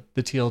want to give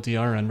the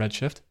TLDR on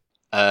Redshift?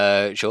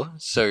 Sure.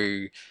 So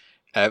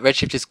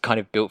Redshift is kind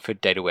of built for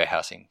data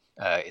warehousing.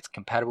 It's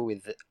compatible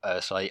with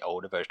a slightly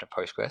older version of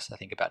Postgres, I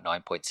think about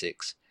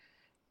 9.6.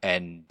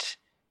 And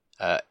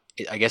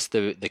I guess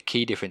the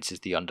key difference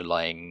is the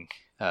underlying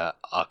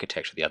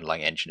architecture, the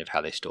underlying engine of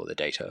how they store the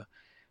data.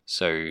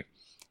 So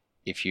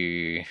if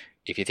you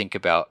think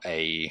about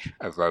a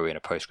row in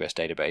a Postgres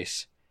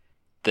database,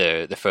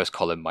 the first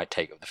column might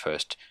take the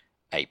first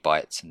 8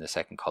 bytes, and the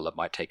second column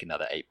might take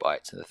another 8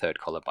 bytes, and the third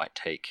column might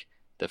take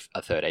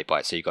a third 8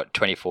 bytes. So you've got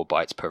 24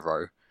 bytes per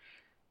row.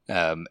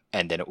 And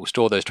then it will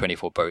store those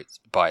 24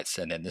 bytes,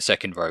 and then the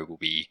second row will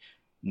be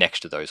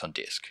next to those on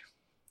disk.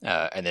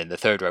 And then the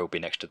third row will be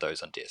next to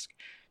those on disk.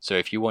 So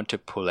if you want to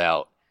pull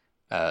out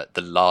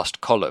the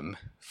last column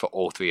for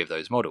all three of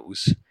those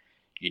models,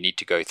 you need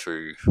to go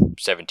through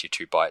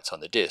 72 bytes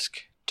on the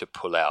disk to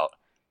pull out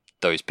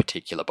those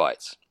particular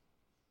bytes.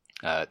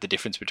 The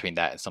difference between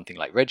that and something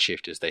like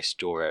Redshift is they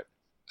store it,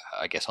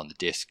 I guess, on the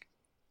disk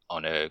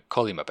on a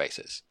columnar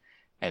basis.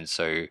 And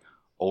so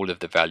all of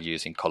the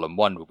values in column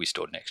 1 will be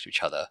stored next to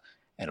each other,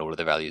 and all of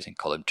the values in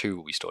column 2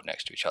 will be stored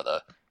next to each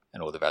other,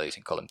 and all the values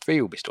in column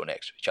 3 will be stored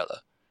next to each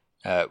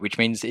other. Which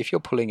means if you're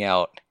pulling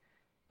out,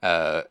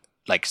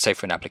 like say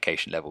for an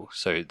application level,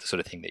 so the sort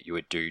of thing that you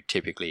would do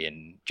typically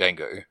in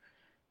Django,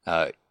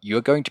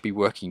 you're going to be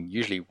working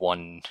usually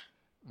one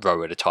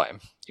row at a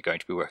time. You're going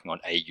to be working on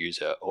a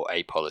user or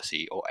a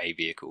policy or a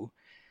vehicle.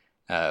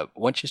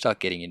 Once you start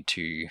getting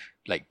into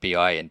like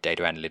BI and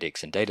data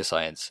analytics and data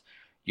science,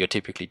 you're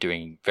typically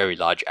doing very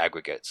large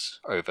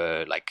aggregates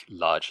over like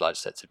large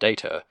sets of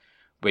data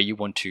where you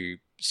want to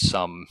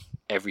sum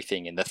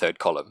everything in the third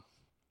column.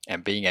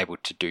 And being able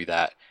to do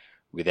that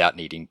without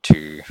needing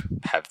to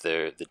have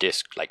the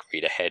disk like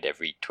read ahead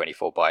every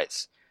 24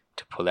 bytes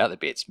to pull out the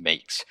bits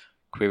makes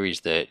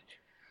queries that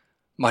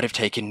might have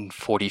taken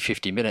 40,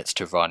 50 minutes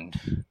to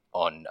run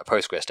on a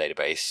Postgres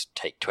database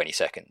take 20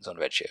 seconds on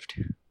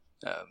Redshift.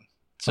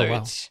 So Oh,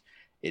 wow.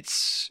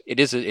 it's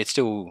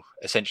still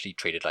essentially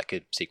treated like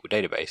a SQL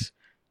database,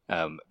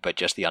 but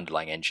just the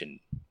underlying engine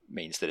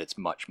means that it's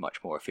much,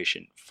 much more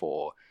efficient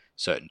for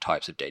certain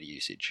types of data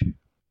usage.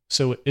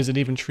 So is it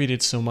even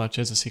treated so much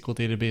as a SQL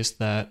database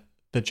that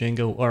the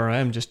Django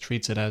ORM just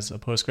treats it as a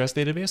Postgres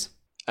database?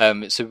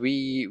 So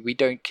we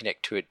don't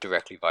connect to it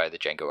directly via the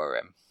Django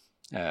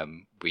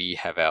ORM. We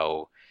have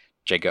our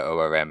Django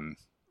ORM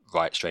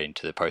right straight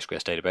into the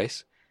Postgres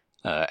database.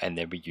 And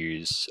then we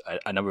use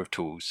a number of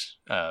tools,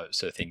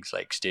 so things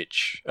like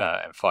Stitch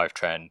and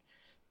Fivetran,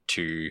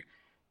 to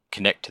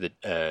connect to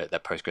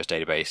that Postgres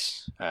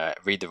database,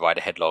 read the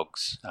write-ahead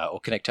logs, or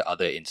connect to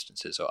other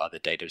instances or other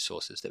data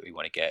sources that we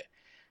want to get,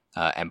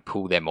 and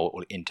pull them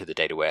all into the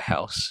data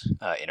warehouse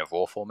in a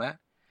raw format.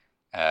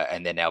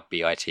 And then our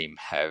BI team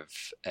have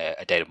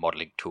a data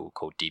modeling tool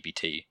called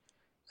dbt,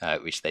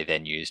 which they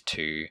then use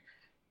to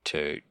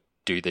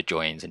do the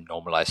joins and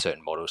normalize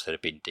certain models that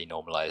have been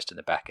denormalized in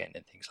the backend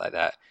and things like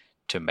that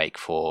to make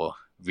for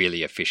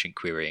really efficient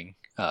querying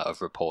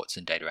of reports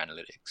and data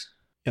analytics.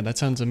 Yeah, that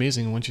sounds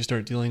amazing once you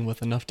start dealing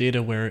with enough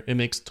data where it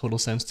makes total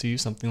sense to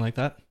use something like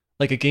that.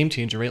 Like a game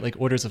changer, right? Like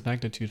orders of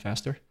magnitude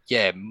faster.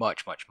 Yeah,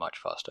 much, much, much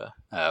faster.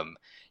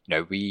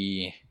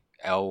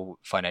 Our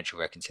financial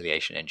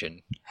reconciliation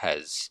engine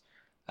has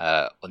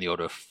on the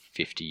order of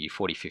 50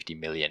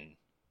 million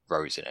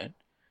rows in it.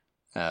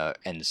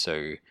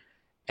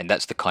 And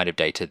that's the kind of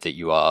data that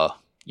you're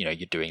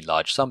doing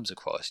large sums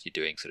across. You're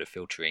doing sort of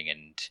filtering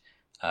and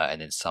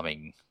then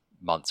summing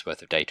months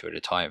worth of data at a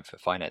time for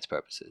finance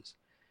purposes.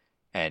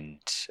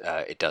 And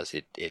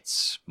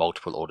it's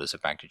multiple orders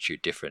of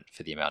magnitude different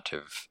for the amount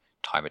of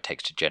time it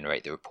takes to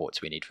generate the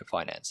reports we need for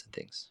finance and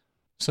things.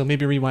 So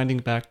maybe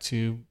rewinding back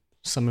to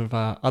some of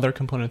other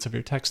components of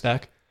your tech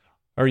stack,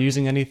 are you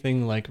using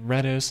anything like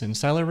Redis and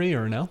Celery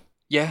or no?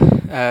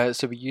 Yeah,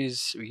 so we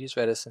use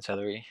Redis and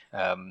Celery.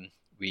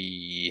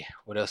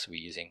 What else are we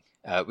using?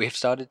 We have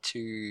started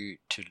to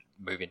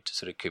move into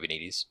sort of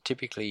Kubernetes.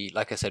 Typically,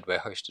 like I said, we're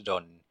hosted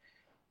on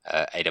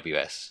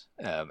AWS,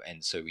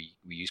 and so we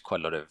use quite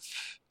a lot of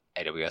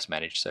AWS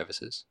managed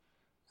services.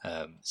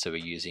 So we're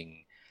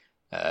using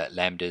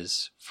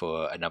Lambdas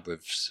for a number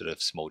of sort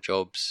of small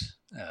jobs,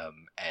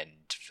 and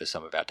for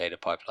some of our data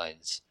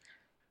pipelines,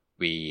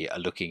 we are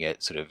looking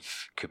at sort of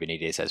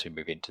Kubernetes as we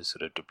move into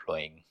sort of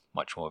deploying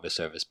much more of a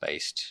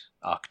service-based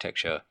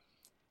architecture.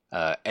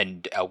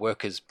 And our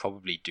workers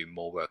probably do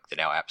more work than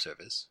our app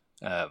servers.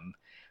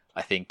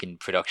 I think in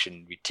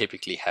production we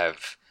typically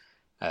have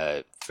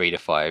 3 to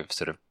 5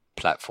 sort of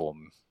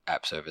platform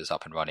app servers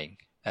up and running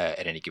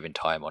at any given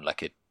time on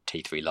like a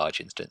T3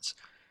 large instance.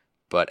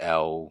 But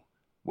our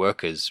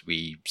workers,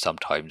 we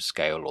sometimes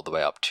scale all the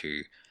way up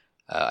to,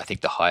 I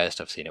think the highest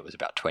I've seen it was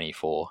about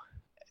 24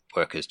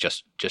 workers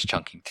just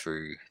chunking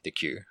through the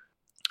queue.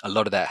 A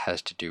lot of that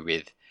has to do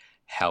with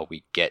how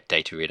we get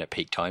data in at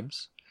peak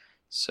times.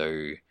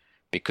 So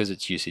because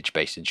it's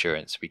usage-based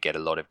insurance, we get a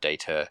lot of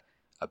data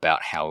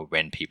about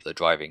when people are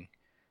driving.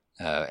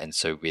 And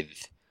so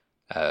with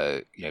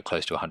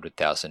close to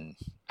 100,000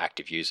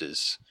 active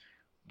users,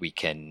 we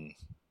can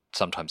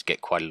sometimes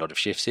get quite a lot of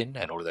shifts in,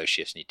 and all of those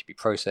shifts need to be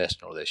processed,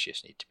 and all of those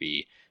shifts need to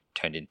be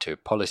turned into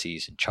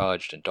policies and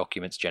charged, and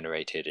documents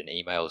generated, and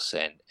emails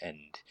sent,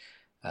 and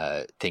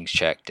things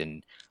checked,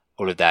 and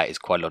all of that is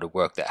quite a lot of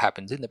work that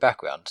happens in the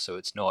background. So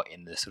it's not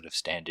in the sort of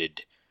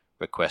standard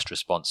request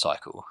response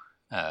cycle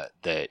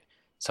that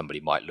somebody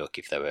might look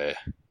if they were,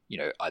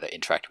 either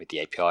interacting with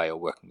the API or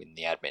working with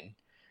the admin.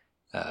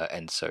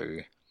 And so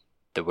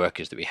the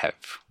workers that we have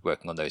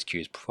working on those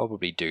queues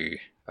probably do,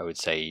 I would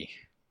say,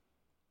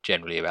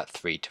 generally about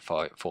 3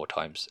 to 4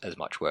 times as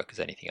much work as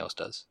anything else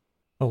does.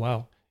 Oh,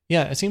 wow.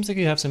 Yeah, it seems like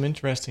you have some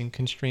interesting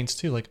constraints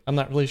too. Like, I'm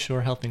not really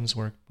sure how things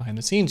work behind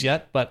the scenes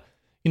yet, but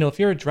if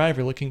you're a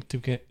driver looking to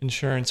get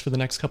insurance for the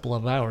next couple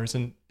of hours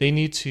and they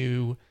need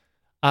to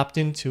opt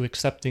into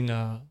accepting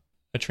a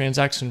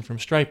transaction from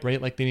Stripe,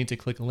 right? Like they need to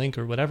click a link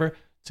or whatever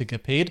to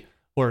get paid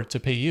or to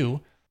pay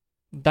you.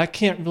 That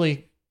can't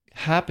really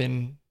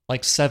happen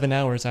like 7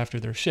 hours after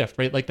their shift,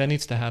 right? Like that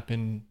needs to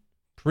happen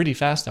pretty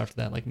fast after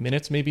that, like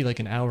minutes, maybe like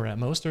an hour at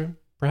most, or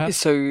perhaps.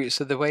 So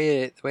the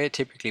way it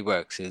typically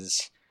works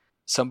is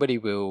somebody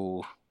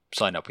will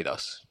sign up with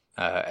us,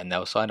 and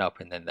they'll sign up,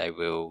 and then they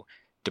will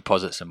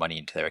deposit some money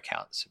into their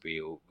accounts.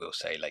 We'll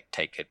say like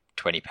take a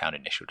 £20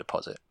 initial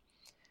deposit,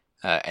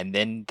 and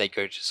then they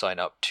go to sign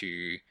up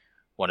to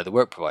one of the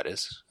work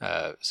providers.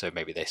 So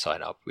maybe they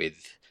sign up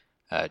with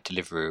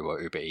Deliveroo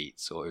or Uber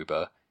Eats or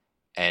Uber,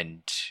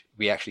 and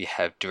we actually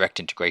have direct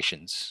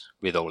integrations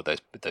with all of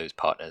those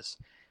partners.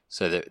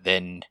 So that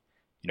then,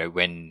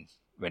 when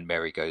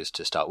Mary goes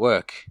to start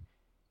work,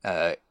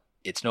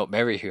 it's not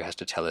Mary who has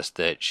to tell us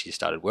that she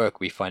started work.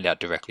 We find out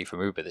directly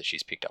from Uber that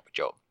she's picked up a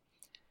job.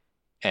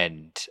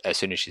 And as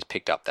soon as she's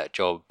picked up that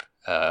job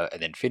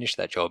and then finished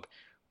that job,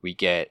 we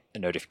get a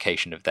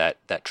notification of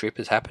that trip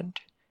has happened.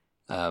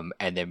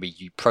 And then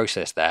we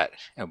process that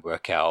and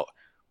work out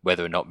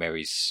whether or not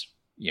Mary's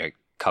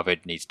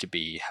covered, needs to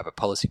have a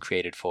policy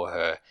created for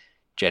her,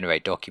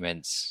 generate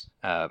documents,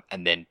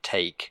 and then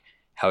take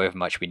however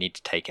much we need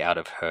to take out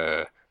of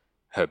her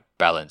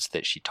balance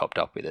that she topped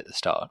up with at the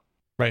start.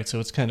 Right, so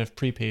it's kind of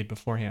prepaid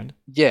beforehand.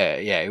 Yeah,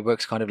 it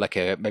works kind of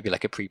maybe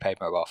like a prepaid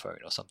mobile phone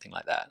or something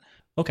like that.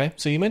 Okay,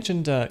 so you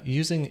mentioned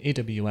using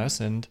AWS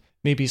and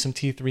maybe some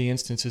T3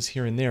 instances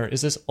here and there.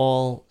 Is this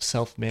all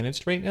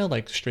self-managed right now,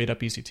 like straight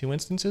up EC2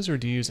 instances, or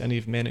do you use any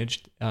of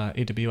managed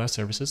AWS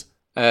services?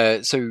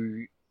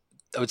 So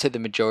I would say the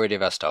majority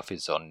of our stuff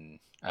is on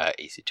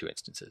EC2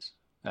 instances.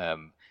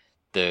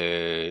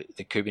 The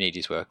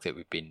Kubernetes work that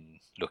we've been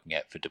looking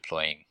at for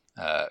deploying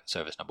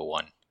service number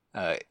 1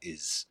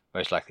 is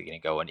most likely going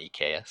to go on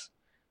EKS,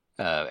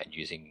 and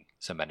using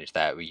some managed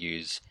that. We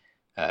use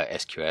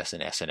SQS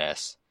and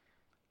SNS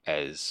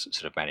as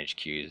sort of managed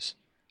queues,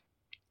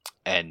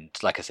 and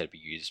like I said, we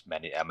use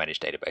our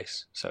managed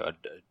database. So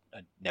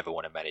I never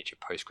want to manage a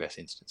Postgres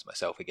instance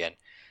myself again,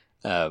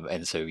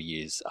 and so we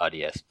use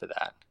RDS for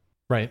that.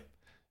 Right.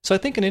 So I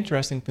think an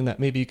interesting thing that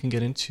maybe you can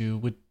get into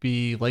would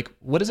be like,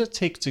 what does it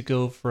take to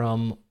go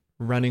from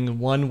running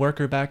one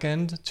worker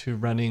backend to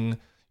running,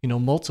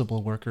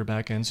 multiple worker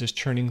backends, just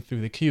churning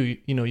through the queue?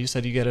 You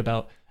said you get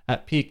about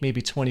at peak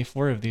maybe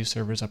 24 of these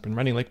servers up and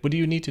running. Like, what do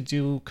you need to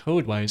do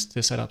code-wise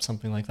to set up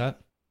something like that?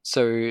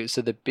 So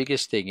the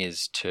biggest thing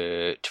is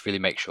to really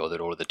make sure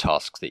that all of the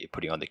tasks that you're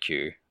putting on the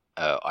queue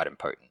are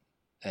idempotent,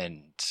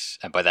 and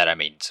by that I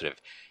mean sort of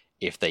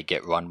if they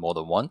get run more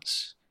than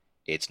once,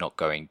 it's not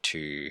going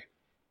to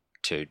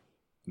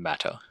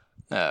matter,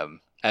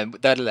 and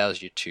that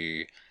allows you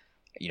to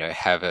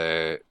have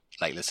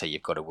let's say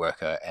you've got a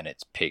worker and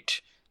it's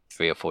picked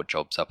 3 or 4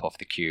 jobs up off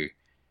the queue,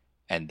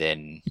 and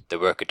then the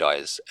worker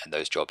dies and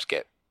those jobs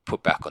get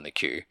put back on the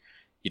queue.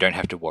 You don't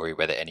have to worry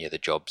whether any of the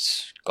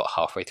jobs got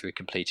halfway through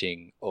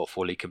completing or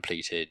fully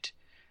completed.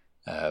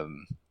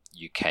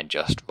 You can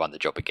just run the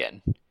job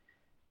again,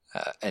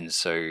 and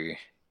so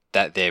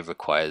that there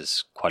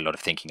requires quite a lot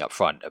of thinking up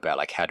front about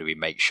like, how do we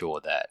make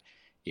sure that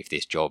if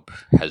this job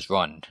has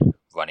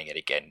running it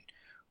again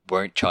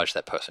won't charge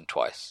that person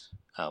twice,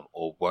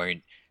 or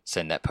won't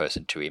send that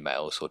person 2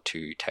 emails or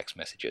 2 text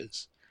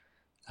messages.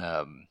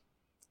 And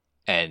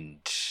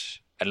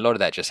a lot of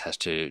that just has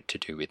to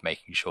do with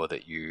making sure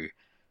that you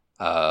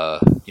are,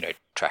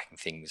 tracking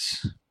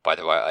things by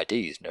the right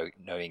IDs,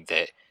 knowing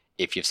that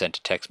if you've sent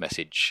a text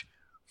message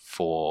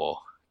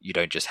you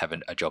don't just have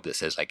a job that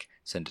says like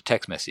send a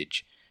text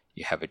message,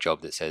 you have a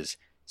job that says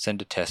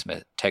send a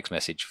text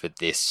message for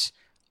this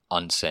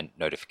unsent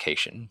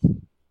notification,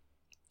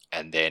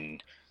 and then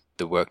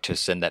the work to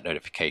send that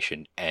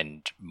notification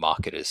and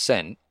mark it as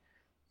sent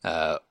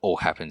all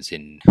happens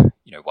in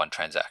one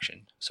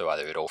transaction. So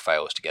either it all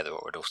fails together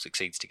or it all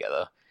succeeds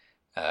together,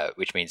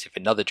 which means if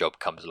another job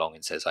comes along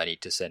and says I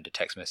need to send a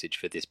text message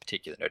for this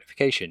particular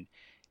notification,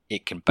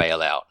 it can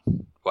bail out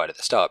right at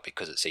the start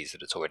because it sees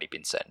that it's already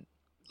been sent.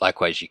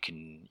 Likewise, you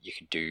can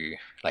do,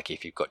 like,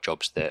 if you've got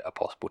jobs that are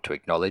possible to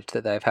acknowledge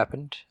that they have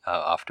happened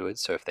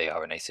afterwards. So if they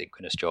are an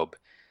asynchronous job,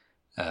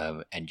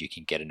 and you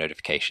can get a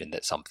notification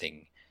that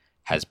something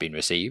has been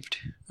received,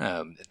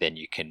 then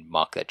you can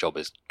mark that job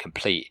as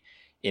complete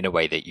in a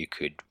way that you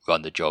could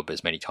run the job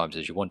as many times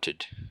as you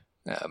wanted,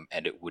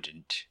 and it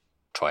wouldn't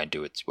try and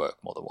do its work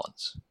more than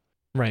once.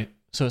 Right.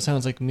 So it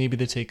sounds like maybe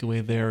the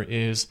takeaway there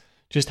is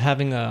just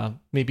having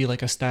maybe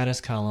like a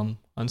status column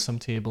on some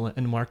table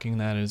and marking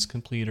that as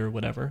complete or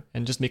whatever,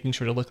 and just making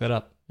sure to look that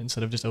up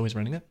instead of just always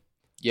running it.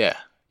 Yeah.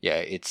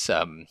 It's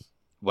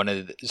one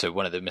of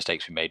the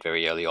mistakes we made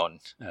very early on,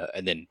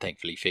 and then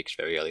thankfully fixed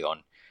very early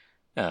on,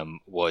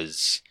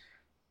 was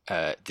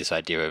this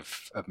idea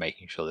of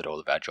making sure that all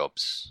of our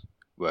jobs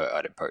were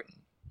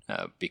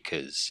idempotent,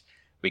 because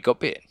we got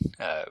bit.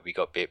 We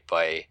got bit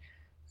by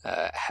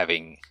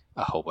having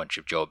a whole bunch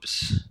of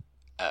jobs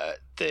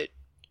that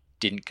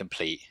didn't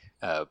complete,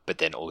 but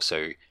then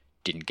also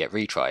didn't get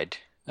retried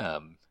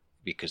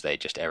because they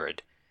just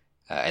errored,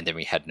 and then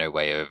we had no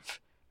way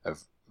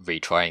of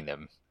retrying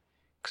them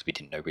because we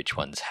didn't know which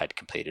ones had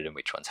completed and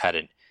which ones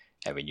hadn't,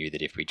 and we knew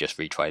that if we just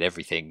retried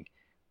everything,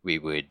 we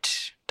would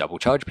double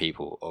charge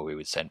people or we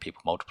would send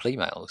people multiple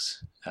emails,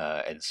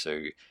 and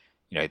so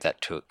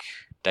that took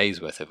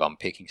days worth of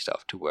unpicking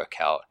stuff to work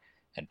out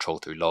and troll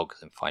through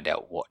logs and find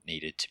out what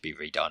needed to be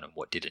redone and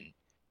what didn't.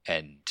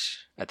 And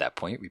at that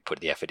point, we put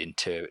the effort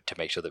into to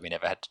make sure that we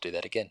never had to do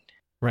that again.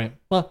 Right.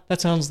 Well,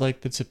 that sounds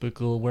like the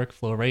typical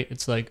workflow, right?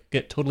 It's like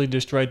get totally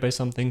destroyed by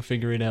something,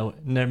 figure it out,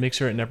 and then make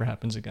sure it never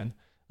happens again.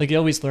 Like you're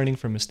always learning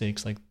from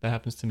mistakes. Like that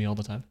happens to me all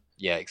the time.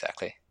 Yeah,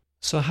 exactly.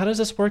 So how does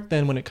this work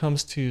then when it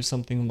comes to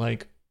something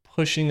like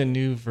pushing a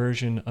new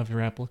version of your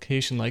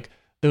application? Like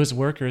those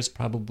workers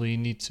probably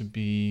need to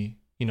be,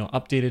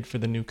 updated for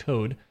the new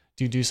code.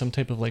 Do you do some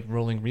type of like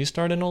rolling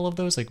restart in all of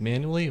those, like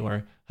manually,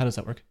 or how does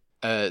that work?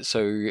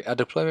 So our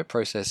deployment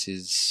process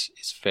is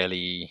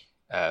fairly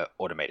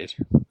automated,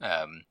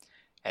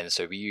 and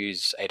so we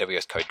use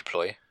AWS Code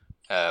Deploy,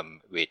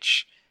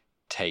 which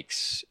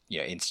takes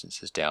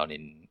instances down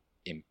in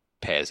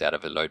pairs out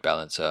of a load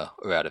balancer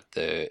or out of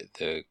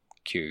the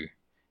queue,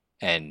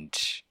 and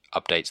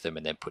updates them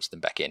and then puts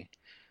them back in.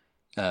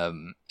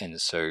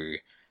 And so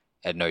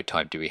at no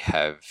time do we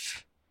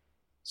have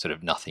sort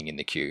of nothing in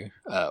the queue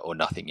or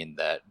nothing in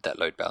that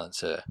load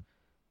balancer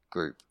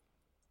group.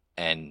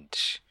 And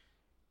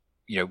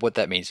what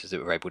that means is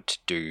that we're able to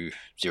do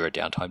zero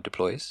downtime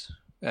deploys.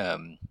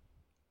 The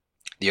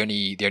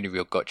only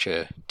real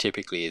gotcha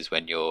typically is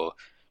when you're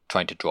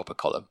trying to drop a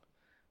column,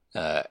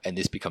 and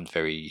this becomes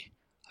very,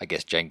 I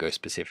guess, Django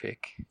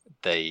specific.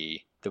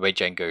 The way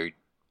Django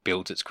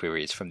builds its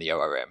queries from the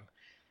ORM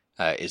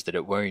is that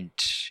it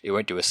won't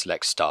do a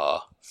select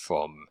star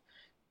from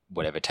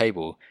whatever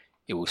table.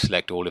 It will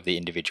select all of the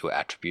individual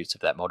attributes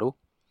of that model.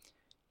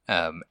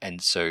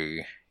 And so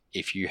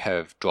if you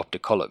have dropped a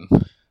column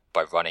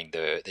by running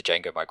the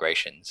Django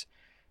migrations,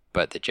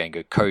 but the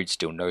Django code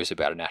still knows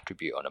about an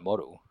attribute on a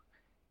model,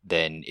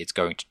 then it's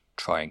going to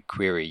try and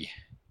query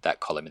that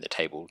column in the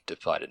table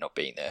despite it not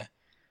being there.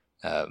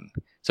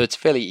 So it's a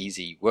fairly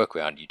easy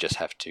workaround. You just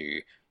have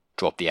to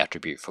drop the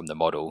attribute from the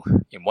model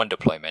in one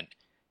deployment,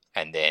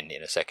 and then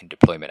in a second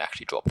deployment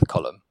actually drop the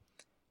column.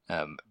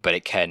 But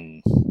it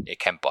can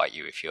bite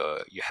you if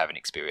you haven't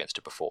experienced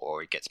it before,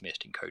 or it gets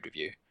missed in code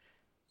review.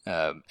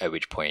 At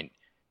which point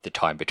the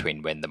time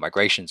between when the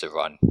migrations are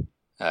run,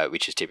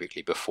 which is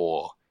typically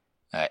before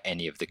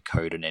any of the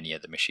code on any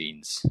of the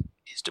machines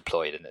is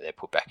deployed and that they're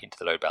put back into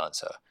the load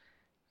balancer,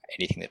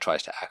 anything that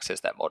tries to access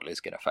that model is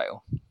going to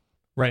fail.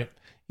 Right.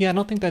 Yeah, I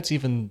don't think that's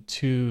even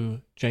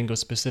too Django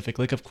specific.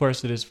 Like, of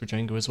course it is for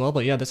Django as well,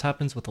 but yeah, this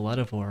happens with a lot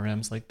of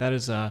ORMs. Like that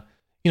is,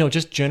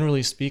 just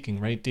generally speaking,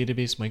 right?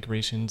 Database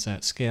migrations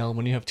at scale,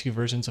 when you have two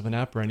versions of an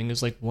app running,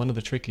 is like one of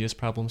the trickiest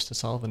problems to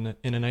solve in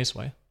a nice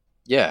way.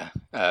 Yeah.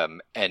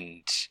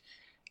 And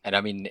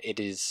I mean,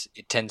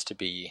 it tends to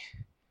be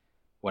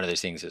one of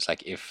those things that's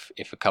like, if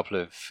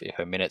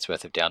a minute's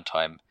worth of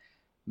downtime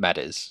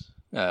matters,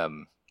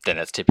 then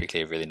that's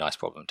typically a really nice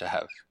problem to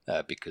have,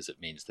 because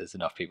it means there's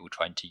enough people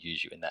trying to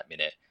use you in that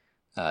minute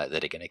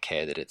that are going to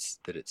care that it's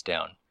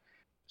down.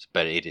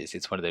 But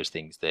it's one of those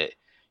things that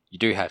you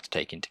do have to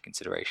take into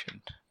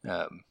consideration,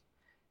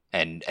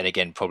 and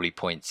again probably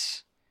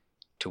points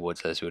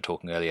towards, as we were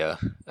talking earlier,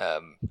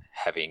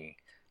 having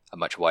a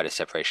much wider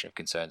separation of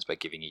concerns by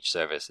giving each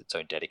service its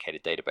own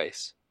dedicated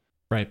database.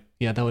 Right.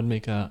 Yeah, that would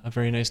make a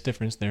very nice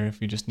difference there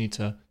if you just need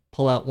to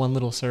pull out one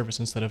little service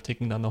instead of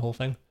taking down the whole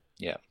thing.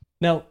 Yeah.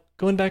 Now,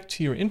 going back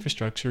to your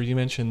infrastructure, you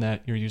mentioned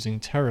that you're using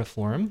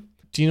Terraform.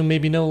 Do you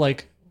maybe know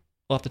like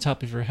off the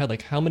top of your head,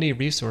 like how many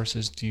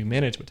resources do you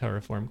manage with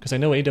Terraform? Because I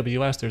know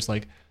AWS, there's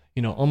like,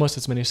 almost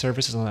as many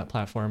services on that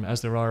platform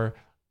as there are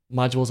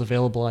modules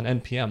available on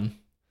NPM.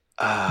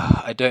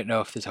 I don't know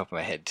off the top of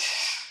my head.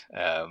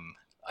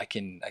 I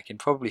can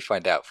probably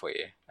find out for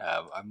you.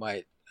 I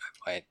might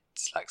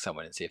Slack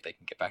someone and see if they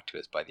can get back to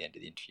us by the end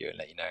of the interview and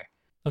let you know.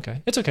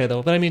 Okay. It's okay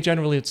though. But I mean,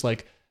 generally it's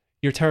like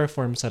your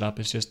Terraform setup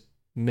is just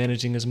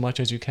managing as much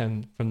as you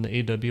can from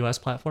the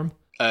AWS platform.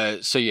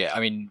 So yeah,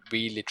 I mean,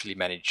 we literally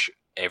manage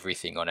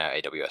everything on our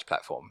AWS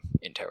platform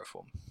in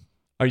Terraform.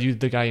 Are you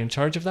the guy in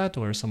charge of that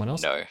or someone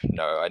else? No.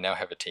 I now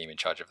have a team in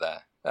charge of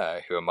that,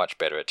 who are much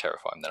better at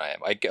Terraform than I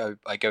am.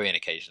 I go in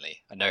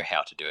occasionally. I know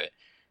how to do it,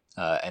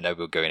 and I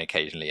will go in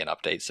occasionally and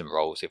update some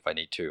roles if I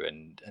need to,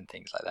 and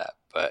things like that.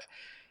 But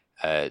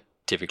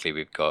typically,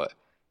 we've got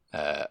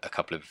a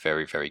couple of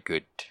very, very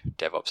good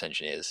DevOps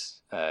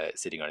engineers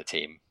sitting on a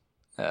team,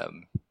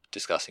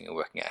 discussing and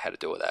working out how to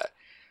do all that.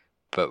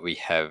 But we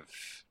have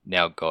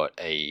now got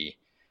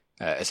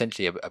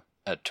essentially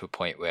to a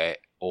point where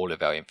all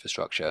of our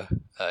infrastructure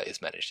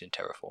is managed in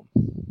Terraform.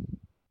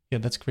 Yeah,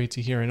 that's great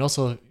to hear. And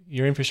also,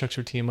 your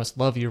infrastructure team must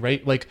love you,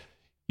 right? Like,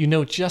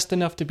 just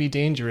enough to be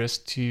dangerous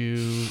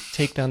to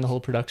take down the whole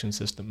production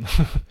system.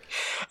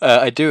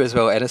 I do as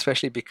well, and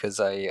especially because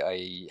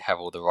I have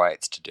all the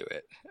rights to do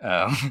it,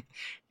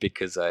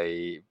 because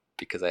I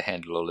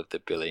handle all of the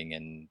billing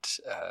and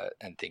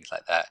things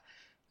like that.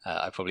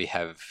 I probably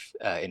have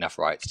enough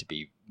rights to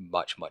be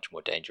much more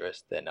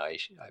dangerous than I.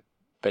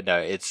 But no,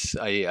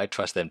 I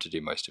trust them to do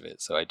most of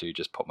it, so I do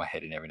just pop my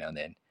head in every now and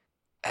then.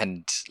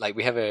 And like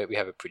we have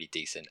a pretty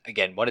decent.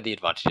 Again, one of the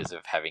advantages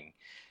of having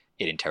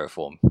it in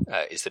Terraform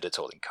is that it's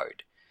all in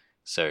code,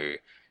 so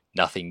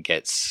nothing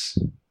gets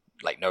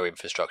no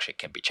infrastructure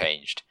can be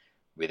changed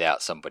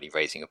without somebody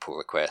raising a pull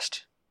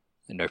request,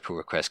 and no pull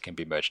request can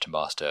be merged to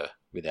master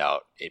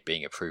without it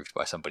being approved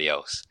by somebody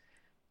else.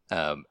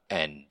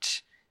 And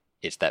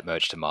it's that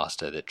merge to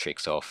master that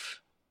tricks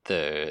off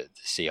the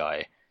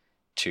CI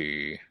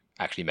to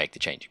actually make the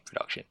change in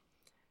production.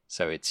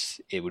 So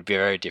it would be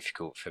very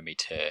difficult for me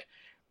to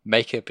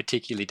make a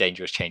particularly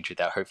dangerous change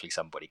without hopefully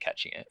somebody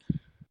catching it.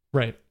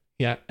 Right.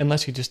 Yeah.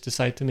 Unless you just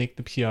decide to make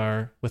the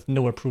PR with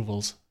no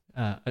approvals.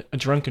 A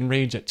drunken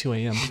rage at 2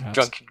 a.m.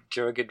 perhaps.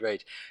 Drunken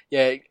rage.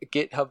 Yeah,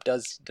 GitHub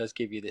does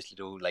give you this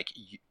little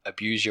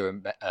abuse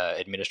your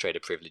administrator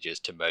privileges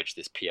to merge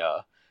this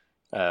PR,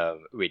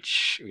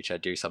 which I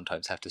do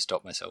sometimes have to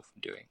stop myself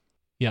from doing.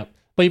 Yeah.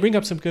 But you bring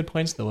up some good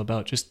points though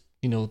about just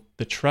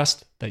the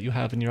trust that you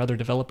have in your other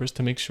developers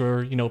to make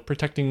sure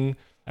protecting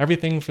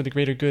everything for the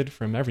greater good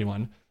from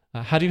everyone.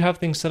 How do you have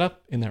things set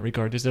up in that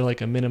regard? Is there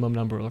a minimum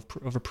number of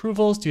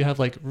approvals? Do you have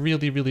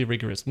really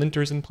rigorous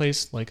linters in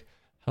place?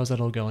 How's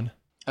that all going?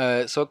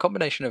 So a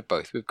combination of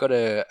both. We've got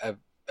a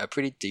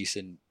pretty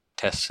decent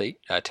test suite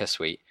that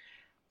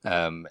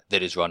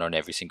is run on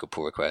every single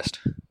pull request.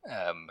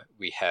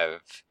 We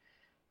have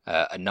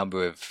a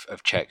number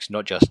of checks,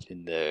 not just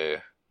in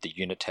the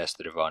unit tests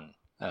that are run,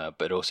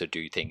 but also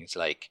do things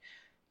like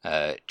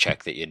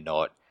check that you're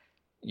not,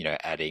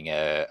 adding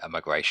a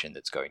migration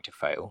that's going to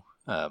fail,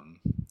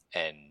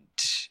 and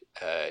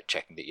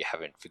checking that you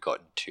haven't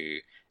forgotten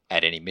to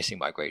add any missing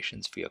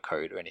migrations for your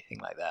code or anything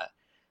like that.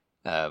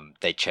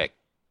 They check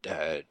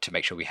to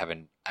make sure we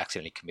haven't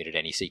accidentally committed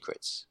any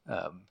secrets,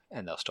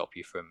 and they'll stop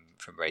you from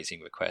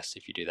raising requests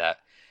if you do that.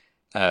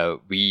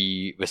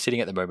 We're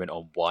sitting at the moment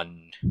on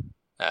one,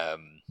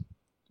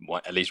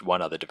 at least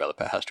one other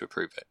developer has to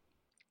approve it.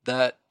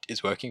 That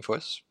is working for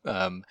us.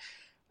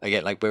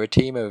 Again, we're a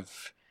team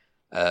of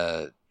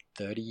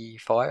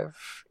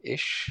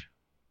 35-ish,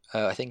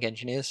 I think,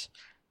 engineers,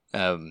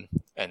 and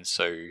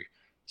so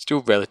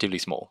still relatively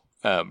small.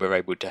 We're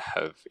able to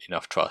have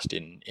enough trust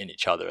in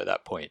each other at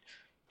that point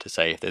to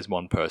say if there's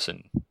one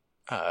person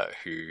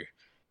who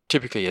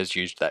typically has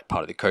used that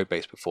part of the code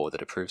base before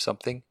that approves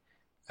something,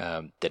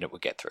 then it will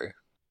get through.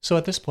 So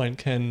at this point,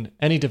 can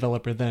any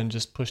developer then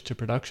just push to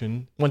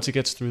production once it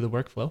gets through the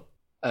workflow?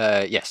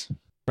 Yes.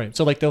 Right.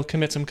 So they'll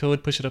commit some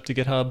code, push it up to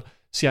GitHub,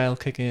 CI will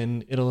kick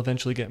in, it'll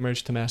eventually get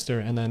merged to master,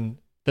 and then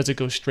does it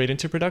go straight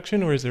into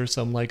production, or is there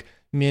some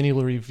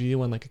manual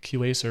review on a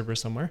QA server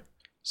somewhere?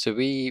 So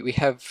we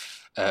have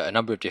a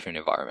number of different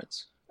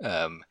environments.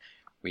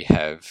 We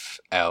have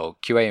our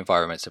QA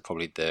environments are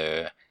probably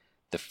the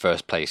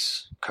first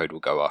place code will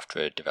go after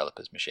a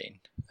developer's machine,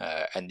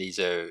 and these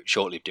are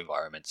short-lived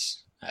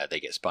environments. They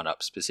get spun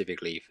up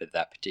specifically for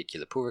that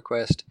particular pull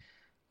request,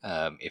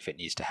 if it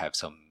needs to have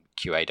some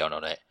QA done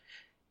on it,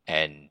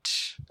 and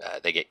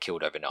they get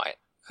killed overnight,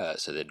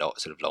 so they're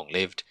not sort of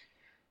long-lived.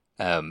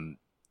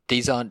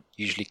 These aren't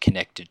usually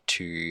connected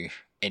to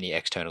any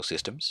external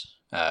systems,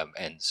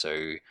 and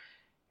so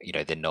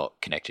they're not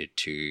connected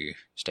to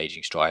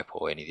Staging Stripe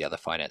or any of the other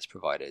finance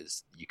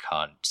providers. You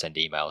can't send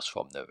emails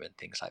from them and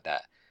things like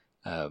that.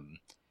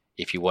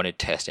 If you want to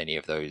test any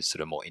of those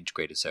sort of more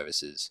integrated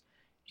services,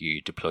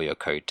 you deploy your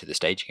code to the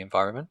staging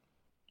environment,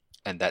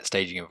 and that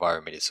staging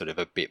environment is sort of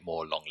a bit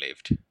more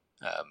long-lived.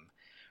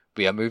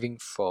 We are moving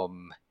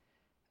from,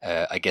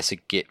 I guess, a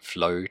Git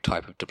flow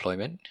type of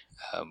deployment,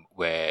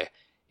 where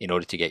in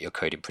order to get your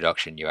code in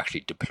production, you actually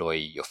deploy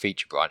your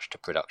feature branch to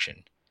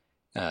production.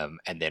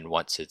 And then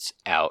once it's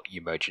out,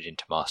 you merge it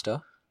into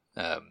master,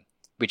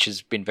 which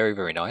has been very,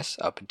 very nice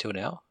up until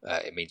now.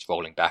 It means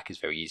rolling back is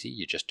very easy.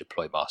 You just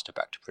deploy master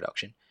back to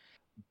production.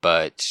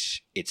 But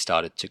it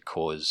started to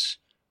cause,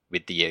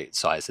 with the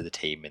size of the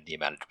team and the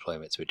amount of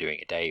deployments we're doing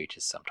a day, which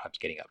is sometimes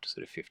getting up to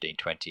sort of 15,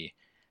 20,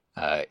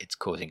 it's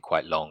causing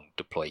quite long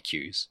deploy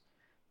queues.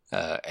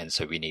 And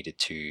so we needed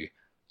to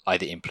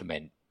either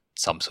implement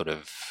some sort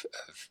of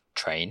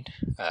train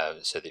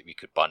so that we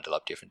could bundle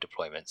up different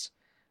deployments.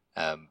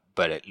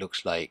 But it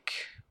looks like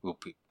we'll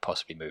be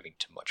possibly moving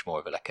to much more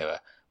of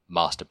a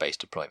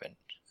master-based deployment.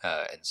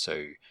 And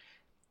so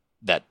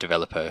that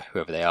developer,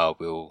 whoever they are,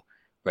 will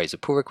raise a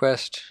pull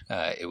request.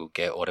 It will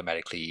get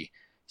automatically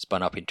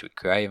spun up into a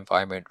QA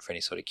environment for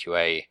any sort of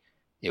QA.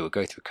 It will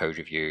go through code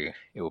review.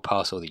 It will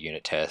pass all the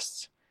unit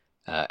tests.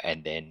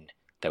 And then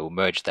they will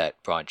merge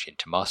that branch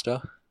into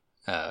master.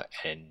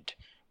 And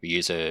we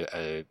use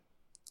a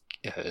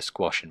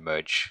squash and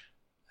merge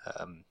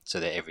so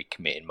that every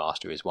commit in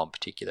master is one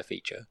particular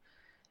feature.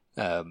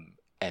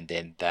 And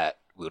then that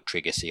will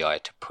trigger CI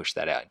to push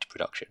that out into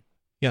production.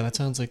 Yeah, that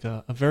sounds like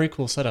a very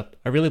cool setup.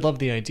 I really love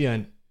the idea,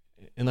 and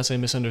unless I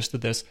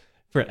misunderstood this,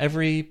 for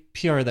every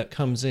PR that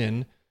comes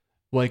in,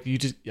 like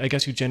I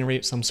guess you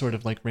generate some sort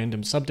of like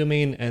random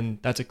subdomain, and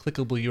that's a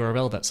clickable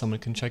URL that someone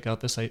can check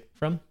out the site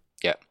from?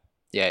 Yeah.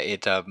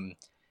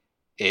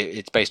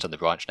 It's based on the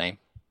branch name.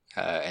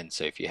 And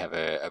so if you have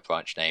a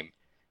branch name,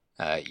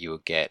 you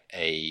will get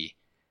a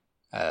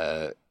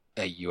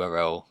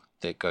URL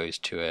that goes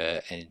to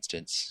an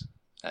instance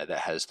that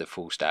has the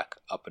full stack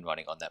up and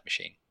running on that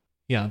machine.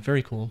 Yeah,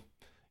 very cool.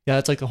 Yeah,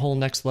 it's like a whole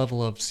next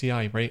level of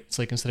CI, right? It's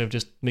like instead of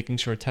just making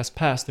sure a test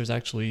passed, there's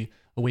actually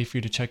a way for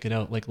you to check it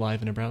out like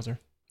live in a browser.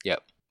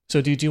 Yep. So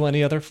do you do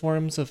any other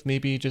forms of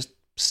maybe just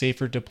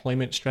safer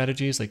deployment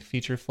strategies like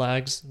feature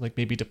flags, like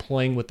maybe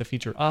deploying with the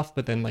feature off,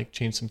 but then like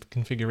change some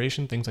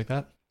configuration, things like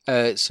that?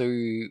 So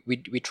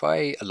we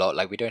try a lot.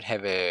 Like we don't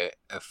have a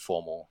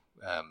formal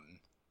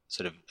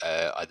sort of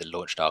either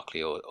launch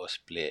darkly or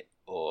split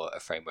or a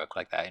framework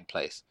like that in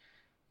place.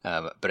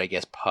 But I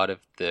guess part of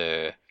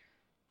the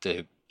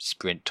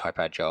sprint type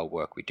agile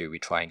work we do, we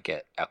try and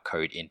get our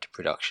code into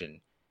production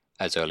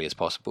as early as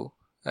possible.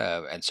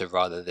 And so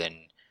rather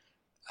than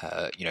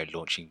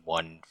launching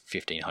one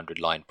 1,500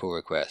 line pull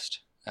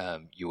request,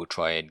 you will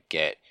try and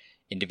get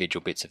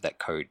individual bits of that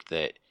code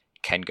that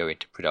can go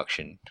into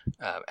production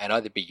and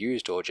either be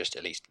used or just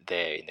at least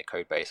there in the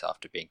code base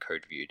after being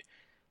code reviewed,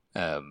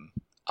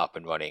 up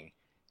and running.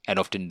 And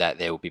often that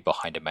there will be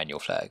behind a manual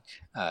flag.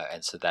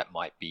 And so that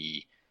might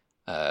be,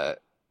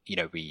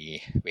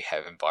 we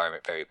have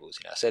environment variables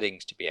in our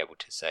settings to be able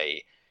to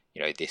say,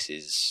 this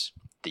is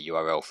the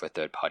URL for a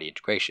third-party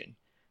integration.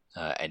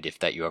 And if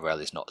that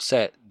URL is not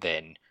set,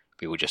 then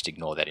we will just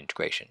ignore that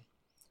integration,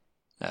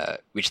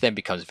 which then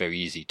becomes very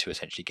easy to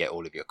essentially get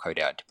all of your code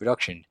out into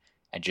production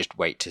and just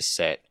wait to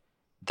set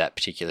that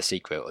particular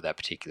secret or that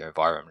particular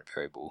environment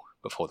variable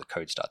before the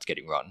code starts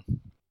getting run.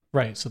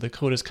 Right, so the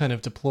code is kind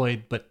of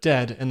deployed but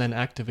dead and then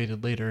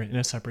activated later in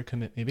a separate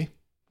commit maybe?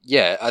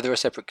 Yeah, either a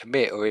separate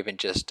commit or even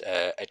just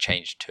a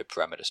change to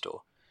parameter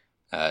store.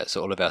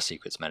 So all of our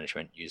secrets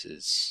management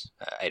uses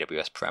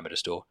AWS parameter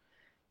store.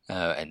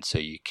 And so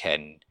you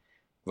can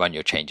run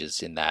your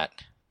changes in that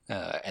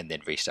and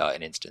then restart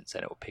an instance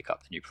and it will pick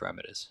up the new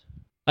parameters.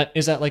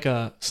 Is that like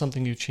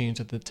something you change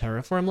at the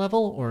Terraform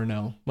level or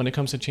no, when it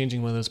comes to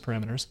changing one of those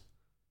parameters?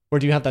 Or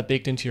do you have that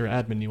baked into your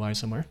admin UI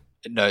somewhere?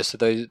 No, so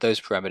those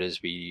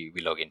parameters we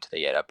log into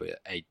the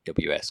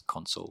AWS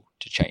console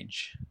to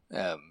change.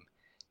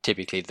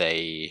 Typically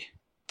they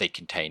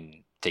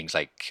contain things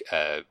like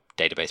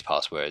database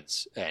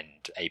passwords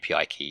and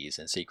API keys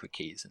and secret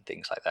keys and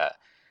things like that.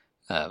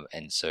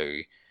 And so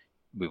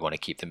we want to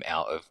keep them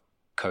out of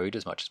code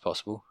as much as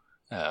possible.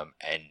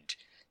 And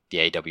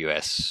the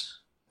AWS,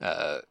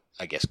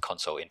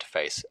 console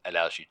interface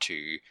allows you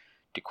to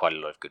do quite a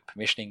lot of good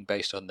permissioning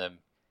based on them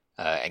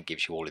and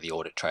gives you all of the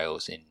audit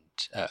trails in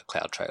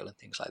CloudTrail and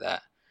things like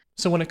that.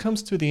 So when it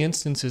comes to the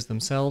instances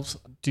themselves,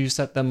 do you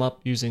set them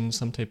up using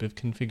some type of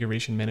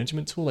configuration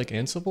management tool like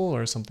Ansible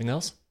or something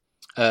else?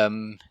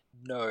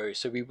 No,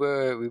 so we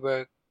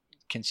were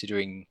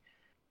considering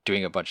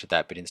doing a bunch of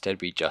that, but instead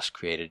we just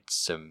created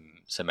some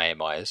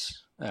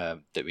AMIs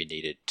that we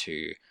needed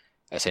to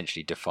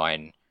essentially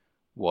define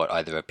what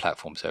either a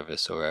platform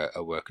service or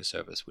a worker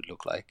service would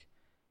look like.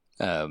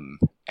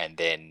 And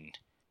then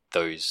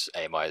those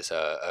AMIs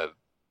are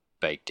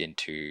baked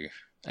into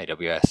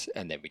AWS,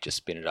 and then we just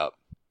spin it up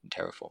in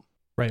Terraform.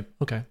 Right.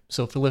 Okay.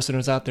 So for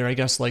listeners out there, I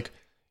guess like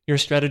your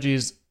strategy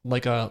is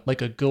like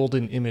a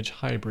golden image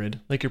hybrid.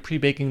 Like you're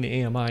pre-baking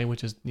the AMI,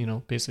 which is,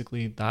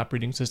 basically the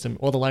operating system,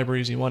 all the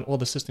libraries you want, all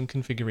the system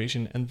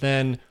configuration, and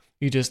then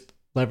you just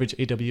leverage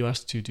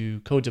AWS to do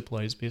code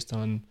deploys based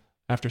on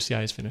after CI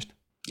is finished.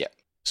 Yeah.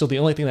 So the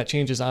only thing that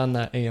changes on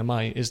that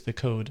AMI is the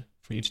code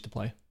for each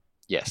deploy.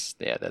 Yes.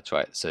 Yeah, that's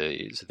right. So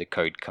the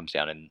code comes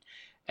down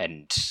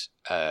and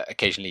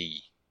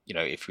occasionally,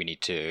 if we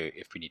need to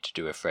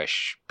do a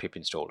fresh pip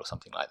install or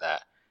something like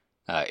that,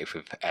 if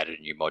we've added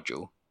a new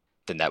module,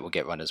 then that will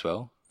get run as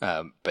well.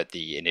 But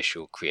the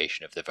initial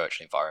creation of the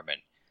virtual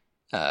environment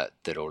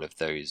that all of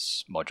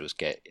those modules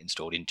get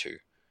installed into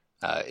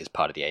is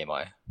part of the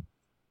AMI.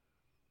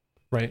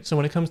 Right. So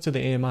when it comes to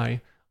the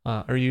AMI,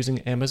 are you using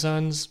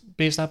Amazon's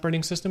base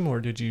operating system,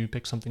 or did you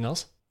pick something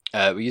else?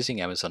 We're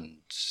using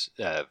Amazon's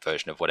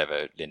version of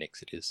whatever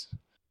Linux it is.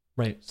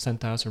 Right,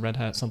 CentOS or Red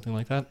Hat, something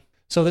like that.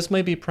 So this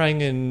might be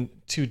prying in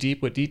too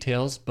deep with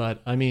details,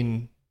 but I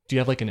mean, do you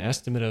have like an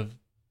estimate of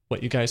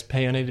what you guys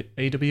pay on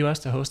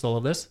AWS to host all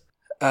of this?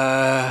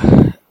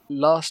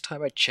 Last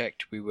time I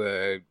checked, we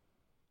were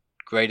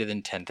greater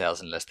than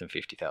 10,000, less than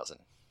 50,000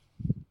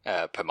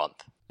 per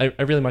month. I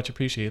really much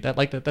appreciate that.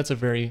 Like that's a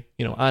very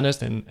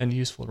honest and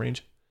useful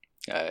range.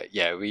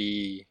 Yeah,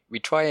 we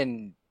try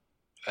and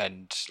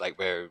like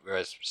we're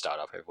a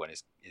startup, everyone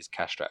is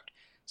cash strapped,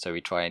 so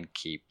we try and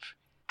keep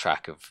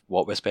track of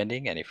what we're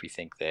spending, and if we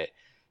think that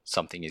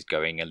something is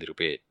going a little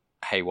bit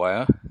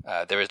haywire,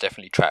 there is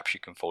definitely traps you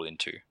can fall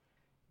into.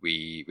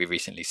 We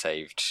recently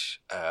saved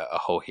a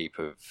whole heap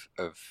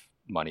of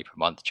money per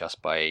month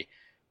just by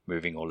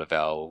moving all of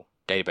our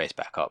database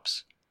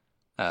backups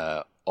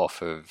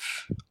off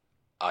of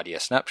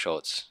RDS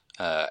snapshots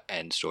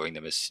and storing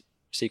them as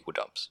SQL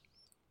dumps.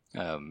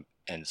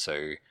 And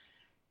so,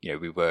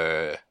 we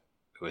were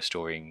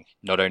storing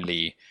not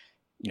only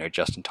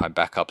just-in-time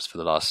backups for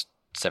the last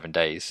 7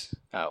 days,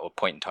 or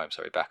point-in-time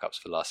backups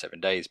for the last 7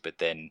 days, but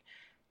then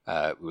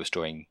we were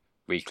storing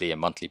weekly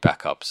and monthly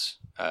backups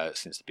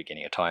since the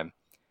beginning of time.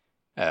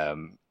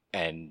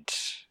 And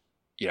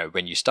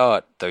when you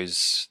start,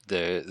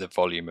 the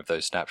volume of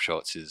those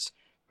snapshots is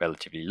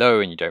relatively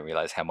low, and you don't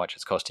realize how much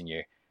it's costing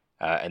you.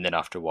 And then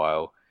after a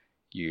while,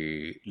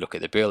 you look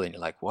at the bill and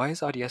you're like, why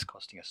is RDS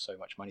costing us so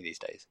much money these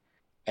days?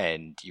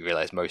 And you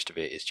realize most of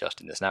it is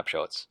just in the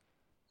snapshots.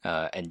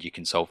 And you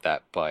can solve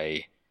that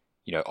by,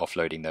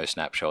 offloading those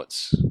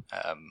snapshots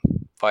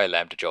via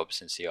Lambda jobs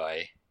and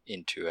CI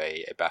into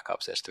a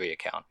backups S3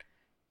 account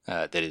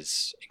that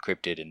is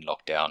encrypted and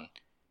locked down.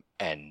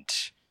 And,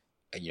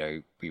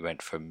 we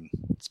went from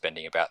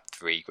spending about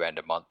 $3,000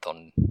 a month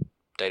on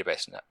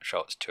database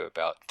snapshots to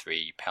about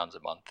 £3 a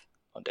month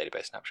on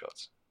database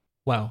snapshots.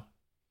 Wow.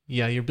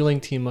 Yeah, your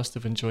billing team must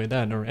have enjoyed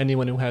that, or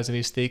anyone who has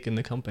any stake in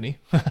the company.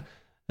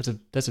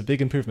 That's a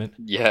big improvement.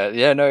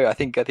 Yeah, no, I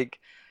think,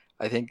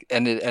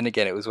 and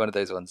again, it was one of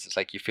those ones. It's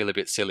like you feel a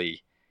bit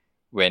silly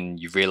when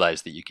you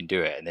realize that you can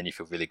do it, and then you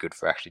feel really good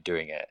for actually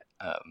doing it.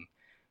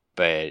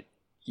 But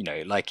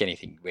like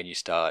anything, when you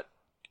start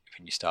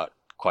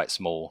quite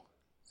small,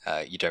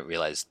 you don't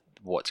realize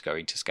what's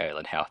going to scale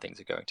and how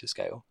things are going to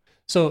scale.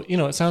 So,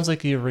 it sounds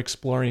like you're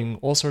exploring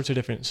all sorts of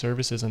different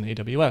services on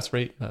AWS,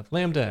 right?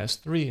 Lambda,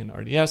 S3, and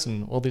RDS,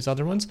 and all these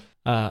other ones.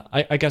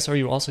 I guess, are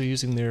you also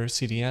using their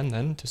CDN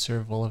then to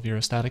serve all of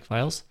your static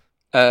files?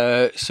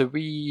 So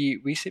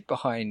we sit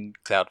behind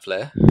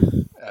Cloudflare,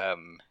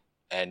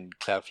 and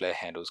Cloudflare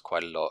handles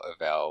quite a lot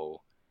of our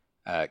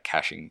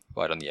caching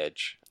right on the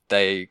edge.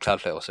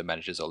 Cloudflare also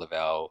manages all of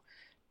our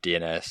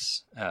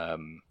DNS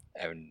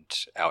and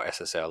our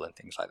SSL and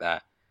things like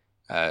that.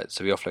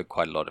 So we offload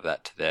quite a lot of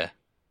that to there.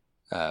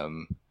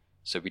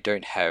 So we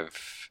don't have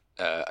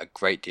a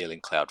great deal in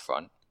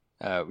CloudFront.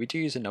 We do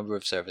use a number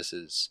of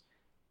services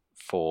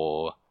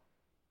for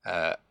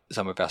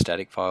some of our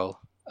static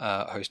file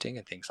hosting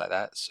and things like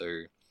that.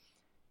 So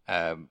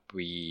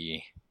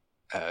we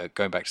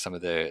going back to some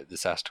of the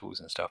SaaS tools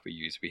and stuff we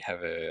use, we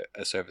have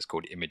a service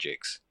called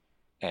Imagix,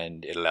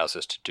 and it allows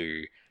us to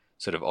do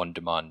sort of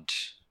on-demand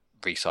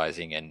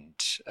resizing and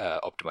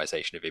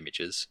optimization of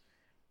images.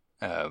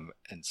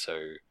 And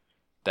so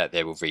that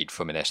they will read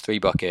from an S3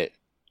 bucket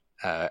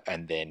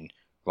and then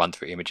run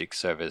through Imagix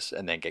servers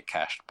and then get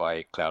cached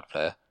by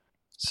Cloudflare,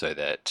 so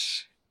that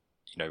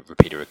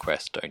repeater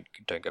requests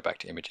don't go back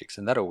to Imagix,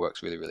 and that all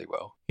works really, really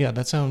well. Yeah,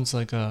 that sounds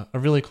like a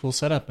really cool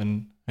setup.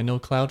 And I know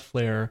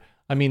Cloudflare,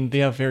 I mean, they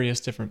have various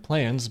different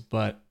plans,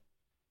 but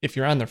if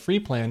you're on the free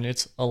plan,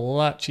 it's a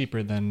lot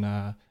cheaper than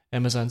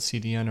Amazon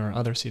CDN or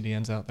other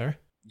CDNs out there.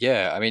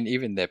 Yeah, I mean,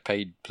 even their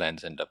paid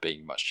plans end up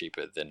being much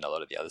cheaper than a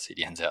lot of the other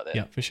CDNs out there.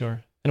 Yeah, for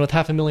sure. And with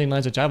 500,000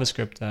 lines of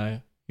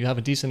JavaScript, you have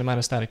a decent amount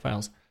of static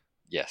files.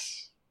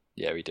 Yes.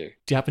 Yeah, we do.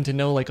 Do you happen to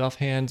know, like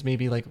offhand,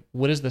 maybe like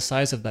what is the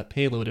size of that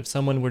payload? If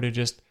someone were to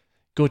just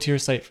go to your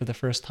site for the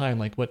first time,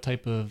 like what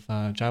type of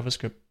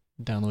JavaScript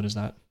download is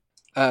that?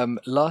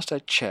 Last I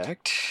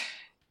checked,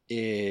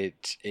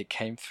 it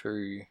came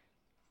through.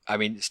 I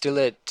mean, still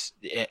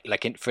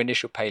for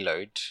initial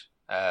payload,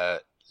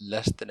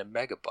 less than a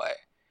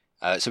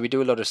megabyte. So we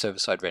do a lot of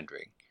server-side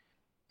rendering,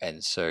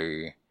 and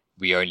so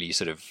we only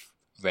sort of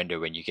render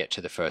when you get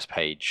to the first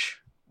page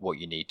what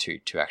you need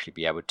to actually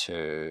be able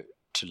to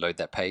load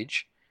that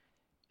page.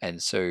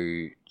 And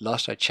so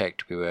last I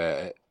checked, we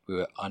were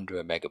under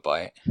a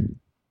megabyte.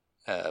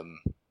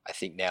 I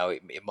think now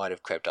it might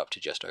have crept up to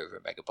just over a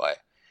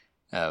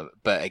megabyte.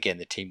 But again,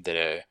 the team that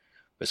are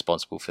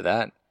responsible for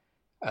that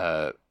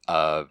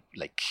are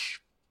like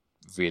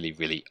really,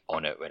 really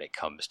on it when it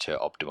comes to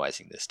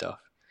optimizing this stuff.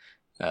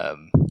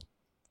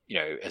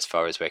 As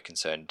far as we're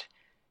concerned,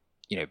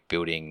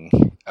 building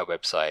a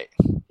website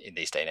in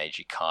this day and age,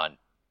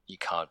 you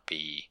can't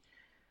be,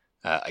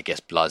 I guess,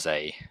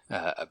 blasé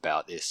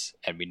about this.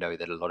 And we know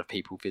that a lot of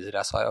people visit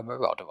our site on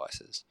mobile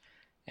devices.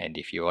 And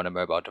if you're on a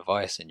mobile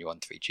device and you're on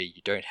 3G,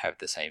 you don't have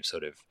the same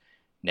sort of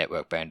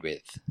network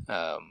bandwidth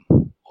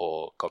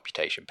or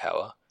computation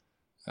power.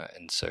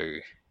 And so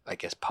I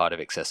guess part of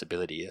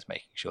accessibility is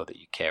making sure that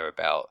you care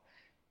about,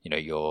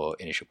 your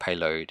initial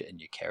payload,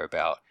 and you care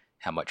about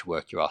how much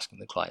work you're asking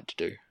the client to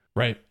do.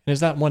 Right. And is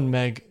that 1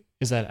 meg,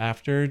 is that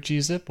after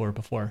gzip or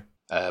before?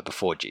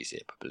 Before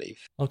gzip, I believe.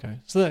 Okay.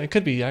 So it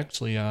could be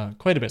actually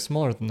quite a bit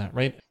smaller than that,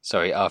 right?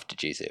 Sorry, after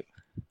gzip.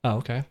 Oh,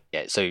 okay.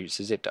 Yeah, so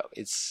zipped up.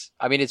 It's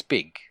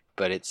big,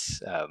 but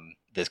it's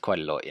there's quite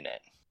a lot in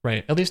it.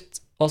 Right. At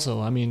least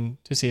also,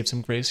 to save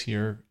some grace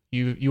here,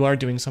 you are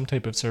doing some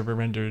type of server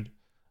rendered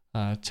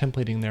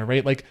templating there,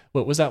 right? Like,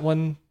 what was that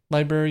one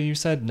library you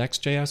said,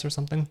 Next.js or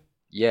something?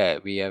 Yeah,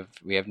 we have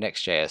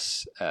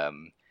Next.js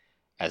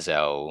as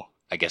our,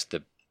 I guess,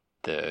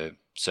 the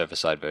server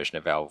side version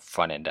of our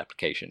front end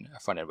application, our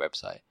front end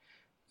website,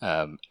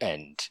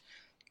 and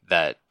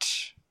that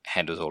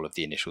handles all of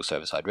the initial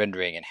server side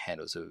rendering and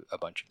handles a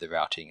bunch of the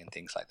routing and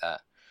things like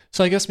that.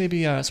 So I guess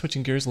maybe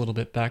switching gears a little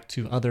bit back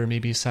to other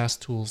maybe SaaS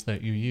tools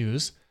that you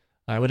use.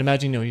 I would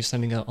imagine you're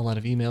sending out a lot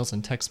of emails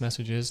and text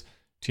messages.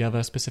 Do you have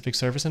a specific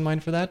service in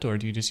mind for that, or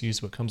do you just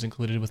use what comes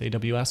included with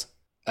AWS?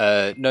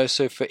 No,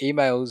 so for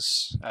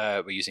emails,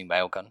 we're using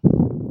Mailgun,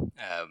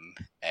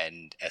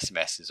 and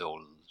SMS is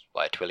all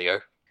via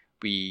Twilio.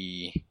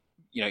 You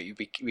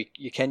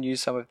can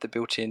use some of the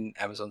built-in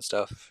Amazon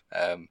stuff.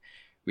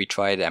 We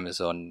tried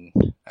Amazon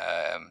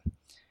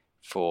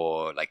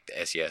for like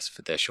the SES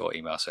for their short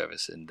email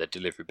service, and the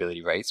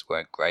deliverability rates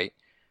weren't great.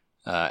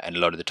 And a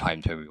lot of the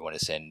times when we want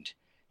to send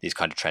these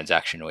kind of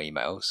transactional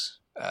emails,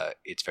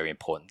 it's very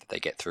important that they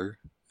get through.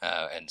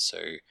 And so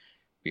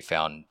we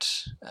found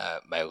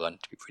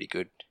Mailgun to be pretty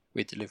good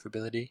with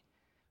deliverability.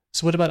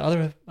 So what about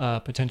other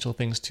potential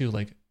things too,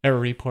 like error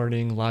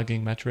reporting,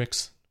 logging,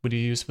 metrics? What do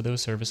you use for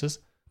those services?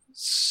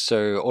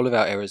 So all of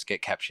our errors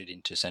get captured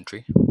into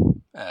Sentry.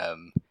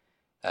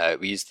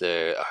 We use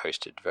a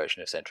hosted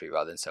version of Sentry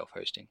rather than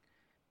self-hosting.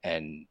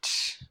 And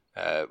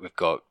we've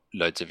got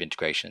loads of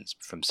integrations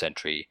from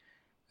Sentry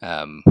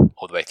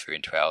all the way through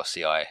into our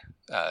CI,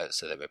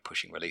 so that we're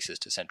pushing releases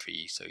to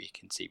Sentry so you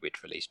can see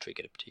which release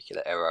triggered a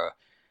particular error.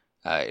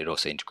 It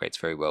also integrates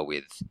very well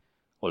with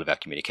all of our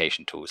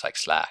communication tools like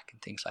Slack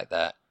and things like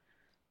that.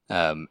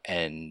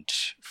 And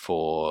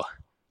for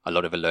a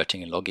lot of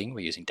alerting and logging,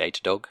 we're using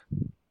Datadog.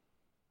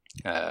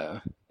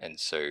 And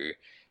so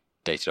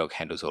Datadog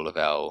handles all of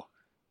our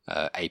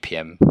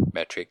APM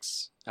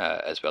metrics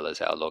as well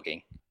as our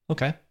logging.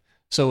 Okay.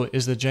 So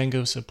is the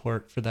Django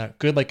support for that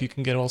good? Like you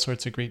can get all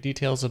sorts of great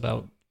details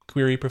about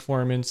query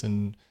performance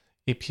and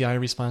API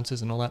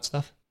responses and all that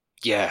stuff?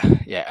 Yeah,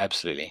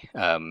 absolutely.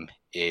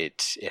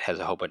 It has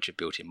a whole bunch of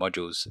built-in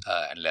modules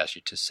and allows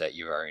you to set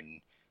your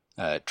own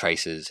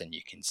traces, and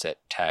you can set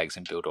tags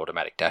and build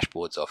automatic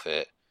dashboards off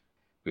it.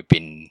 We've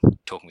been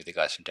talking with the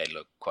guys from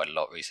Datadog quite a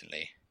lot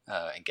recently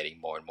and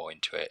getting more and more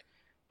into it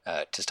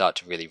to start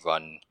to really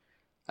run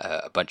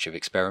a bunch of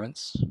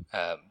experiments.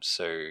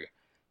 So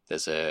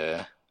there's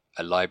a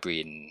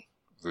library in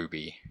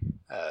Ruby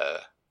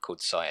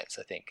called Science,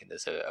 I think, and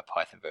there's a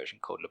Python version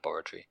called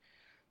Laboratory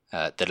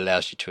that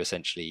allows you to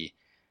essentially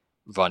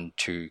run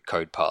 2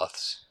 code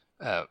paths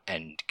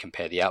and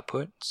compare the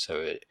output. So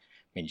it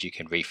means you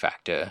can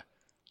refactor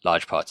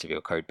large parts of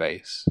your code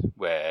base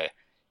where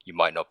you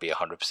might not be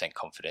 100%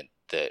 confident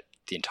that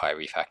the entire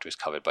refactor is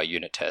covered by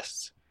unit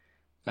tests,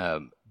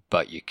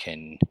 but you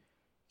can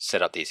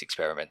set up these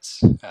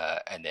experiments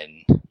and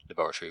then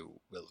Laboratory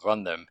will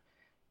run them,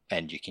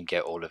 and you can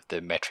get all of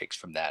the metrics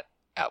from that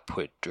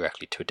output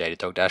directly to a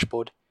Datadog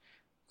dashboard,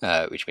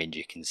 which means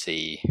you can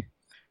see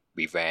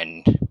we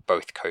ran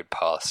both code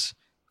paths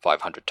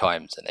 500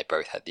 times and they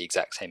both had the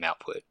exact same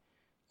output.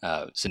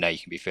 So now you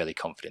can be fairly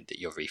confident that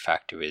your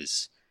refactor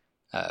is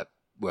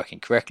working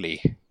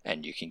correctly,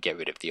 and you can get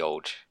rid of the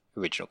old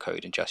original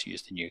code and just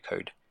use the new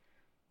code.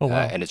 Oh,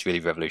 wow. And it's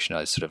really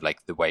revolutionized sort of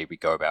like the way we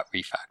go about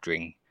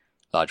refactoring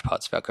large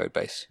parts of our code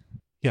base.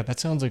 Yeah, that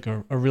sounds like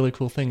a really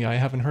cool thing. I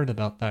haven't heard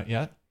about that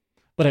yet.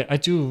 But I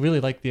do really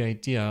like the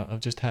idea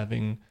of just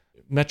having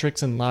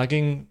metrics and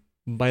logging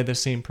by the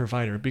same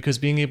provider, because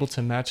being able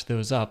to match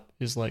those up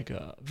is like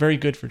very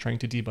good for trying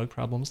to debug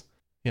problems.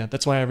 Yeah,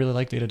 that's why I really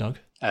like Datadog.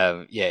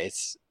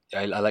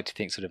 I like to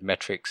think sort of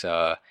metrics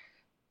are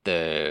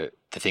the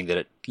thing that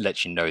it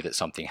lets you know that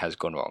something has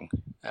gone wrong,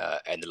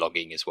 and the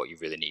logging is what you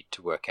really need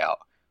to work out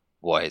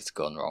why it's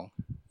gone wrong.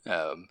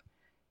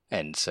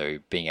 And so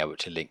being able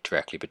to link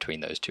directly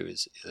between those two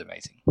is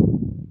amazing.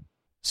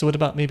 So what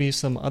about maybe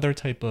some other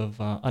type of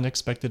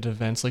unexpected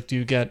events? Like, do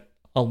you get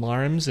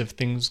alarms if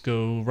things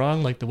go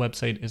wrong, like the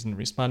website isn't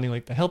responding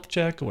like the health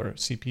check, or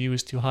CPU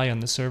is too high on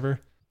the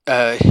server?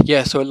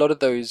 So a lot of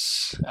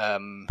those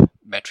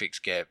metrics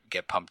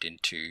get pumped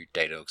into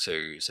Datadog.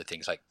 So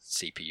things like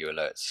CPU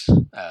alerts,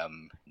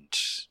 and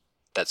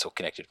that's all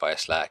connected via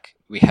Slack.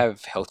 We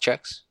have health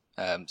checks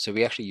So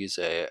we actually use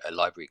a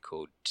library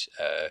called,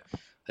 I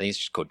think it's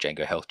just called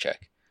Django Health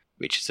Check,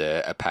 which is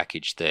a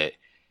package that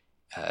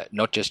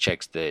not just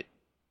checks that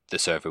the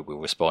server will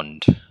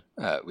respond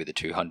with a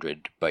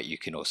 200, but you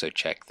can also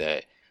check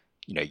that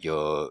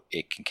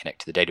it can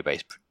connect to the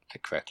database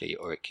correctly,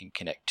 or it can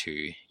connect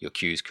to your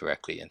queues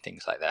correctly and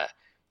things like that.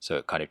 So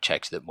it kind of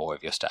checks that more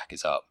of your stack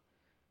is up,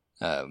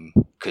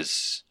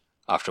 because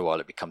after a while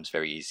it becomes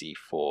very easy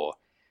for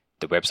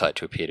the website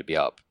to appear to be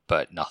up,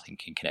 but nothing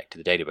can connect to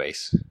the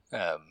database.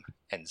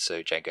 And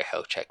so Django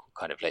Health Check will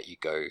kind of let you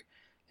go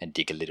and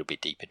dig a little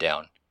bit deeper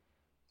down.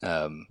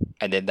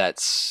 And then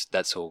that's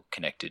all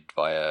connected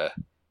via,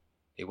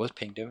 it was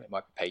Pingdom, it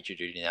might be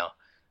PagerDuty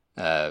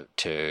now,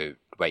 to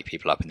wake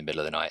people up in the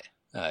middle of the night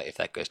if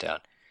that goes down.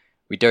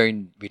 We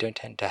don't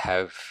tend to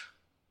have,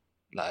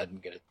 I'm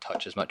going to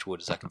touch as much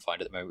wood as I can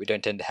find at the moment, we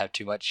don't tend to have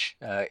too much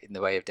in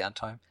the way of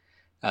downtime.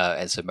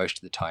 And so most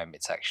of the time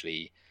it's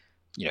actually,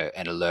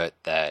 an alert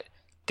that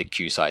the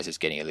queue size is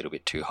getting a little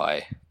bit too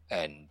high,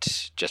 and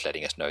just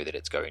letting us know that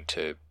it's going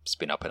to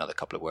spin up another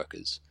couple of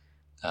workers,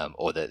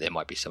 or that there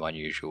might be some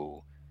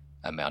unusual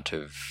amount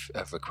of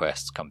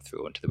requests come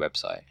through onto the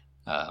website.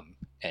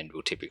 And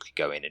we'll typically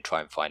go in and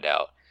try and find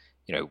out,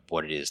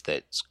 what it is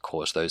that's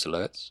caused those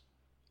alerts.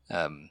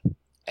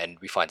 And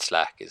we find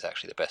Slack is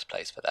actually the best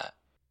place for that.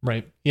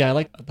 Right. Yeah, I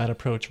like that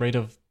approach, right,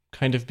 of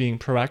kind of being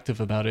proactive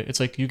about it. It's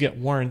like you get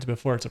warned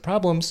before it's a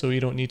problem, so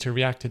you don't need to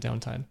react to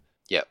downtime.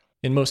 Yep.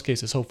 In most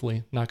cases,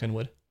 hopefully, knock on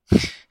wood.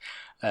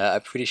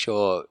 I'm pretty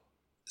sure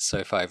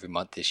so far every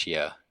month this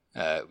year,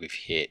 we've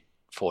hit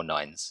 4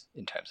 nines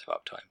in terms of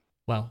uptime.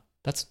 Wow,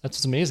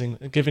 that's amazing,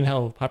 given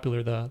how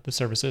popular the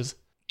service is.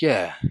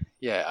 Yeah.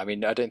 I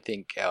mean, I don't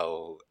think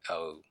our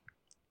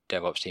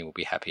DevOps team will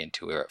be happy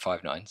until we're at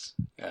 5 nines,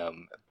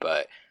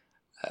 but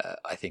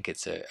I think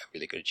it's a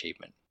really good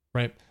achievement.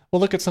 Right. Well,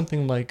 look at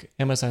something like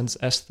Amazon's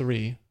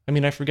S3. I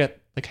mean, I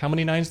forget like how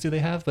many nines do they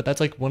have, but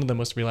that's like one of the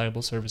most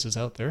reliable services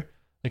out there.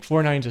 Like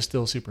 4 nines is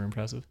still super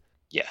impressive.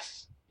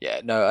 Yes. Yeah.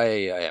 No, I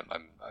am.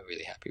 I'm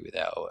really happy with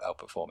our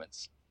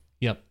performance.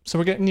 Yep. So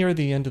we're getting near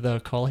the end of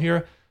the call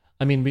here.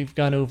 I mean, we've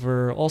gone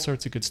over all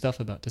sorts of good stuff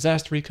about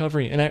disaster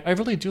recovery, and I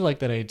really do like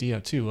that idea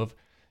too of,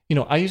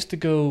 I used to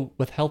go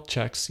with health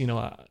checks,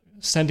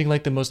 sending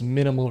like the most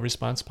minimal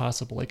response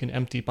possible, like an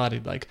empty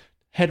bodied like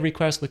head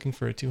request looking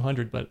for a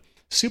 200, but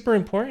super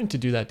important to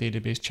do that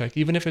database check,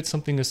 even if it's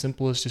something as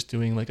simple as just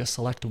doing like a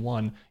select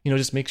one,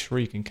 just make sure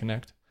you can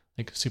connect,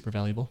 like super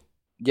valuable.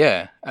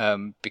 Yeah,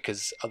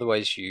 because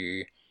otherwise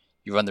you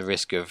run the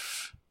risk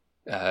of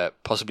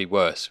possibly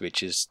worse,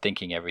 which is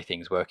thinking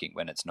everything's working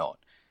when it's not.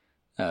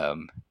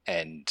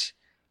 And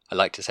I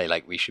like to say,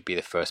 like, we should be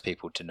the first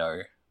people to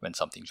know when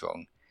something's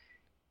wrong.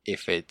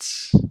 If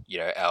it's,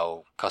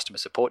 our customer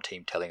support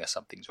team telling us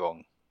something's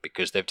wrong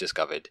because they've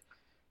discovered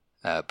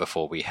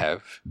before we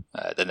have,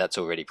 then that's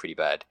already pretty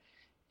bad.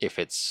 If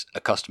it's a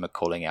customer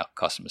calling out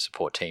customer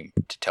support team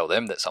to tell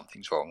them that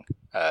something's wrong,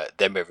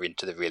 then we're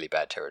into the really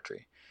bad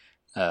territory.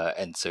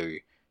 And so,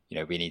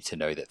 we need to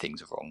know that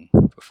things are wrong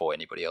before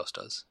anybody else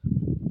does.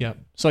 Yeah.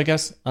 So I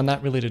guess on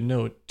that related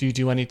note, do you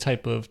do any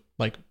type of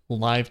like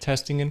live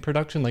testing in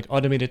production, like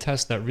automated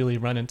tests that really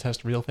run and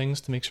test real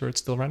things to make sure it's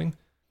still running?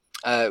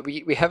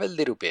 We have a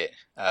little bit,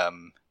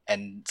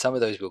 and some of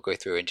those we'll go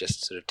through and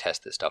just sort of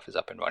test that stuff is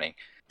up and running.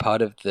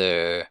 Part of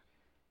the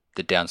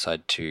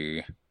downside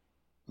to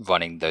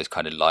running those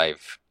kind of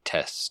live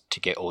tests to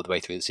get all the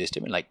way through the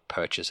system and like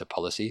purchase a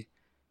policy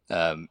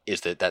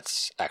is that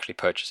that's actually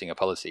purchasing a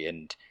policy,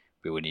 and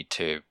we will need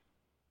to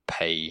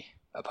pay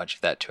a bunch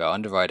of that to our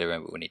underwriter,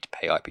 and we will need to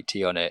pay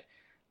IPT on it,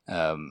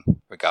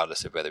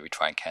 regardless of whether we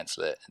try and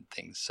cancel it and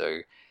things. So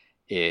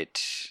it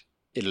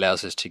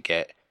allows us to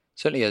get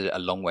certainly a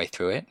long way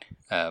through it,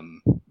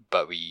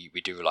 but we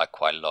do rely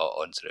quite a lot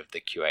on sort of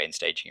the QA and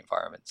staging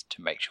environments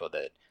to make sure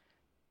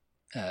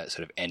that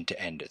sort of end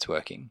to end it's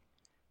working.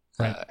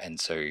 Right. And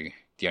so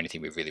the only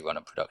thing we really run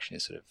on production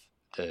is sort of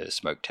the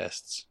smoke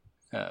tests.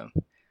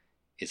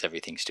 Is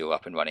everything still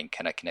up and running?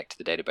 Can I connect to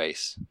the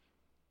database?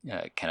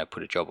 Can I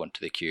put a job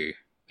onto the queue?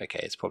 Okay,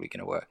 it's probably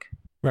going to work.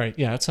 Right.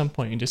 Yeah. At some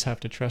point, you just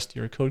have to trust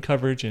your code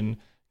coverage and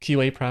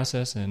QA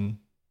process, and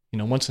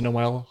once in a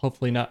while,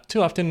 hopefully not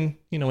too often,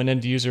 an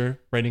end user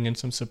writing in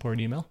some support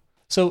email.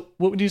 So,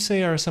 what would you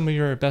say are some of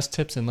your best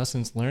tips and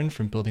lessons learned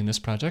from building this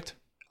project?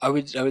 I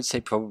would say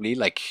probably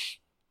like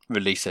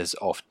release as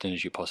often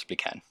as you possibly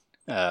can.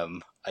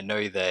 I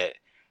know that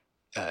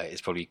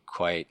it's probably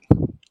quite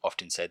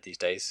often said these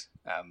days.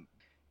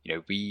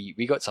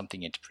 We got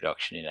something into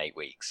production in 8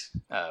 weeks,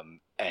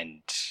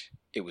 and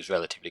it was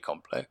relatively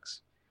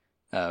complex,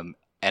 and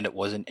it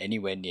wasn't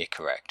anywhere near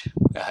correct.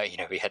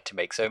 We had to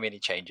make so many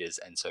changes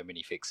and so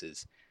many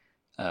fixes,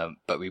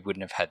 but we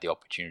wouldn't have had the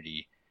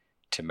opportunity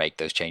to make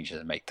those changes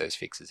and make those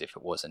fixes if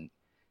it wasn't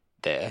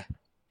there.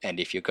 And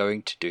if you're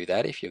going to do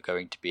that, if you're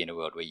going to be in a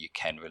world where you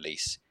can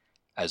release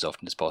as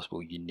often as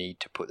possible, you need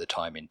to put the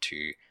time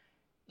into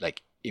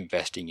like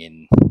investing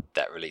in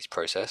that release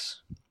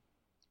process.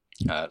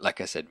 Like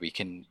I said,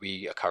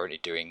 we are currently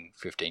doing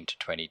 15 to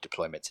 20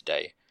 deployments a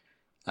day.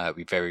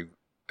 We very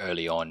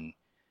early on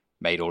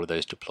made all of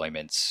those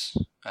deployments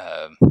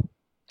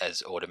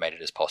as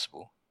automated as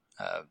possible.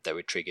 They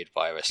were triggered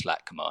via a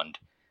Slack command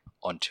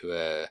onto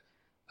a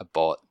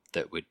bot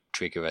that would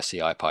trigger a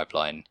CI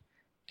pipeline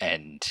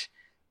and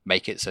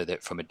make it so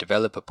that from a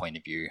developer point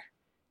of view,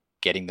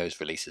 getting those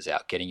releases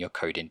out, getting your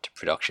code into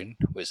production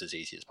was as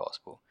easy as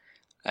possible.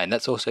 And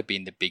that's also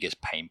been the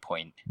biggest pain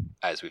point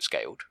as we've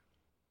scaled,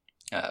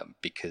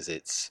 because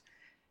it's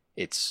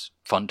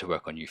fun to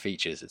work on new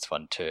features, it's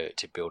fun to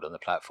build on the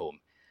platform,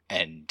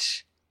 and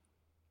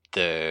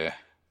the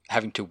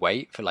having to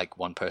wait for like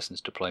one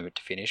person's deployment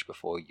to finish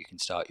before you can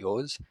start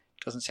yours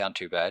doesn't sound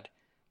too bad.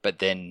 But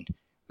then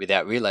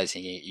without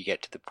realizing it, you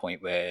get to the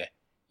point where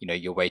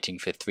you're waiting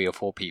for 3 or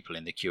 4 people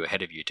in the queue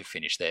ahead of you to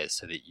finish theirs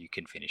so that you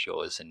can finish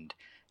yours, and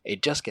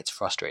it just gets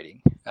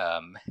frustrating.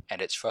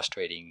 And it's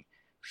frustrating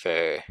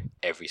for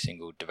every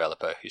single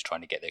developer who's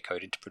trying to get their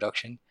code into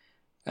production.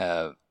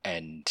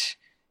 And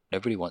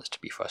nobody wants to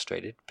be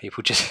frustrated.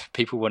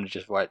 People want to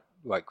just write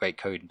great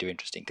code and do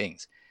interesting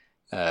things.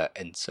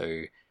 And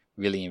so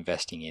really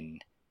investing in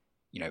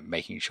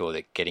making sure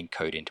that getting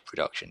code into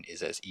production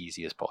is as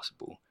easy as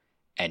possible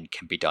and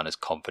can be done as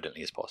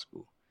confidently as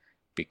possible.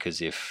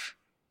 Because if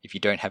you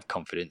don't have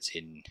confidence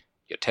in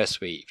your test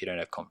suite, if you don't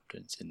have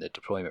confidence in the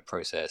deployment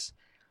process,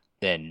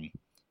 then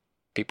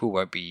people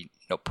won't be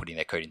not putting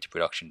their code into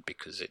production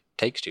because it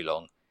takes too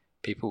long.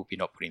 People will be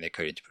not putting their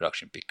code into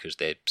production because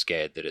they're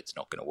scared that it's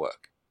not going to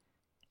work.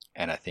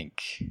 And I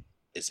think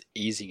is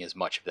easing as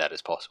much of that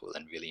as possible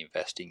and really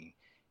investing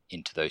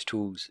into those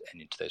tools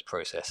and into those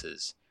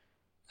processes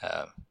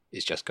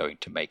is just going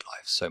to make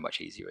life so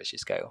much easier as you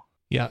scale.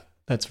 Yeah,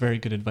 that's very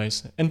good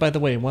advice. And by the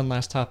way, one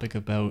last topic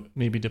about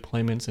maybe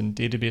deployments and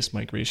database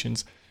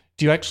migrations.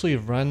 Do you actually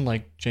run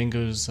like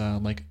Django's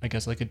like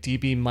a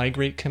DB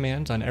migrate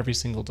command on every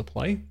single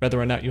deploy, whether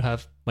or not you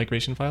have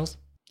migration files?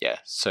 Yeah,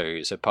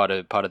 so part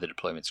of the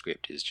deployment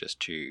script is just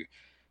to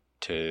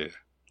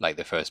like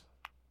the first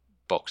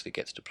box that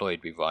gets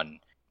deployed, we run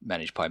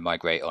manage by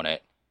migrate on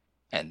it,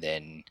 and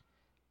then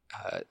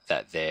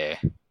that there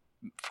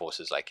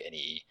forces like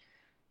any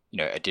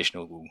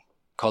additional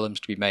columns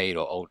to be made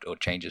or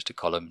changes to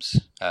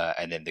columns,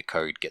 and then the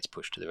code gets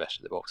pushed to the rest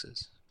of the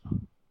boxes.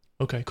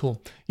 Okay,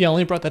 cool. Yeah, I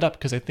only brought that up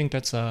because I think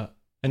that's an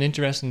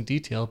interesting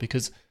detail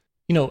because,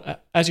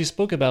 as you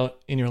spoke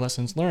about in your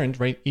lessons learned,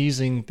 right,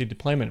 easing the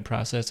deployment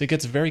process, it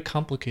gets very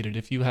complicated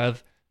if you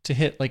have to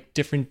hit like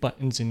different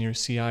buttons in your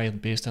CI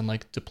based on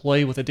like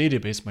deploy with a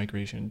database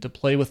migration,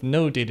 deploy with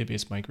no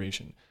database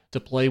migration,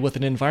 deploy with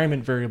an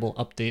environment variable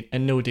update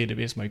and no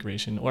database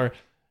migration, or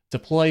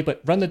deploy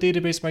but run the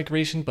database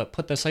migration but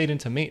put the site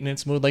into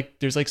maintenance mode. Like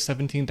there's like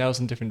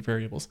 17,000 different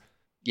variables.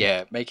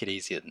 Yeah, make it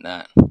easier than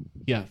that.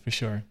 Yeah, for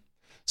sure.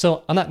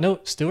 So on that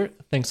note, Stuart,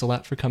 thanks a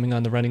lot for coming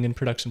on the Running in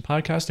Production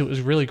podcast. It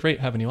was really great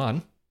having you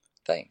on.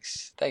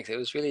 Thanks. It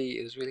was really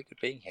good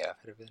being here. I've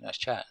had a really nice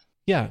chat.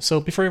 Yeah, so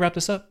before we wrap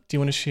this up, do you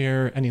want to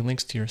share any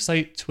links to your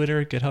site,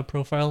 Twitter, GitHub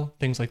profile,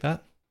 things like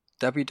that?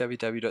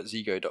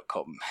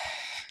 www.zego.com.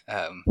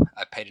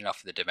 I paid enough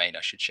for the domain.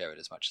 I should share it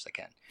as much as I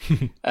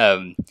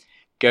can.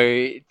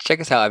 Go check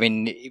us out. I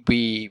mean,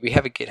 we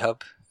have a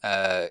GitHub.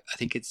 I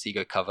think it's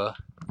Zego cover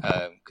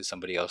because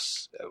somebody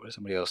else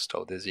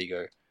stole the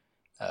Zego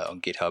on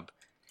GitHub.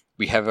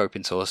 We have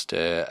open sourced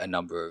a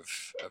number of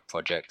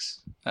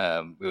projects.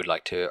 We would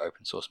like to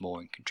open source more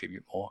and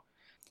contribute more.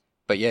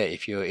 But yeah,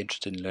 if you're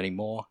interested in learning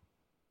more,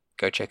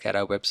 go check out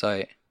our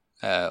website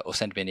or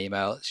send me an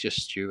email. It's just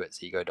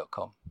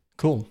stu@zego.com.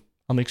 Cool.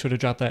 I'll make sure to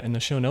drop that in the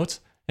show notes.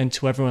 And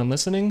to everyone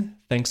listening,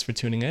 thanks for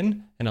tuning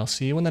in, and I'll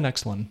see you in the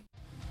next one.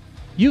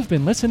 You've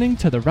been listening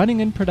to the Running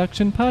in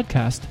Production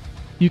podcast.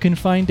 You can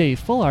find a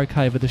full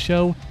archive of the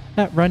show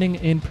at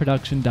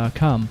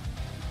runninginproduction.com.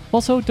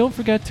 Also, don't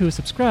forget to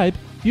subscribe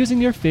using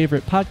your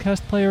favorite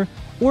podcast player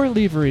or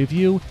leave a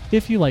review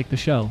if you like the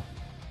show.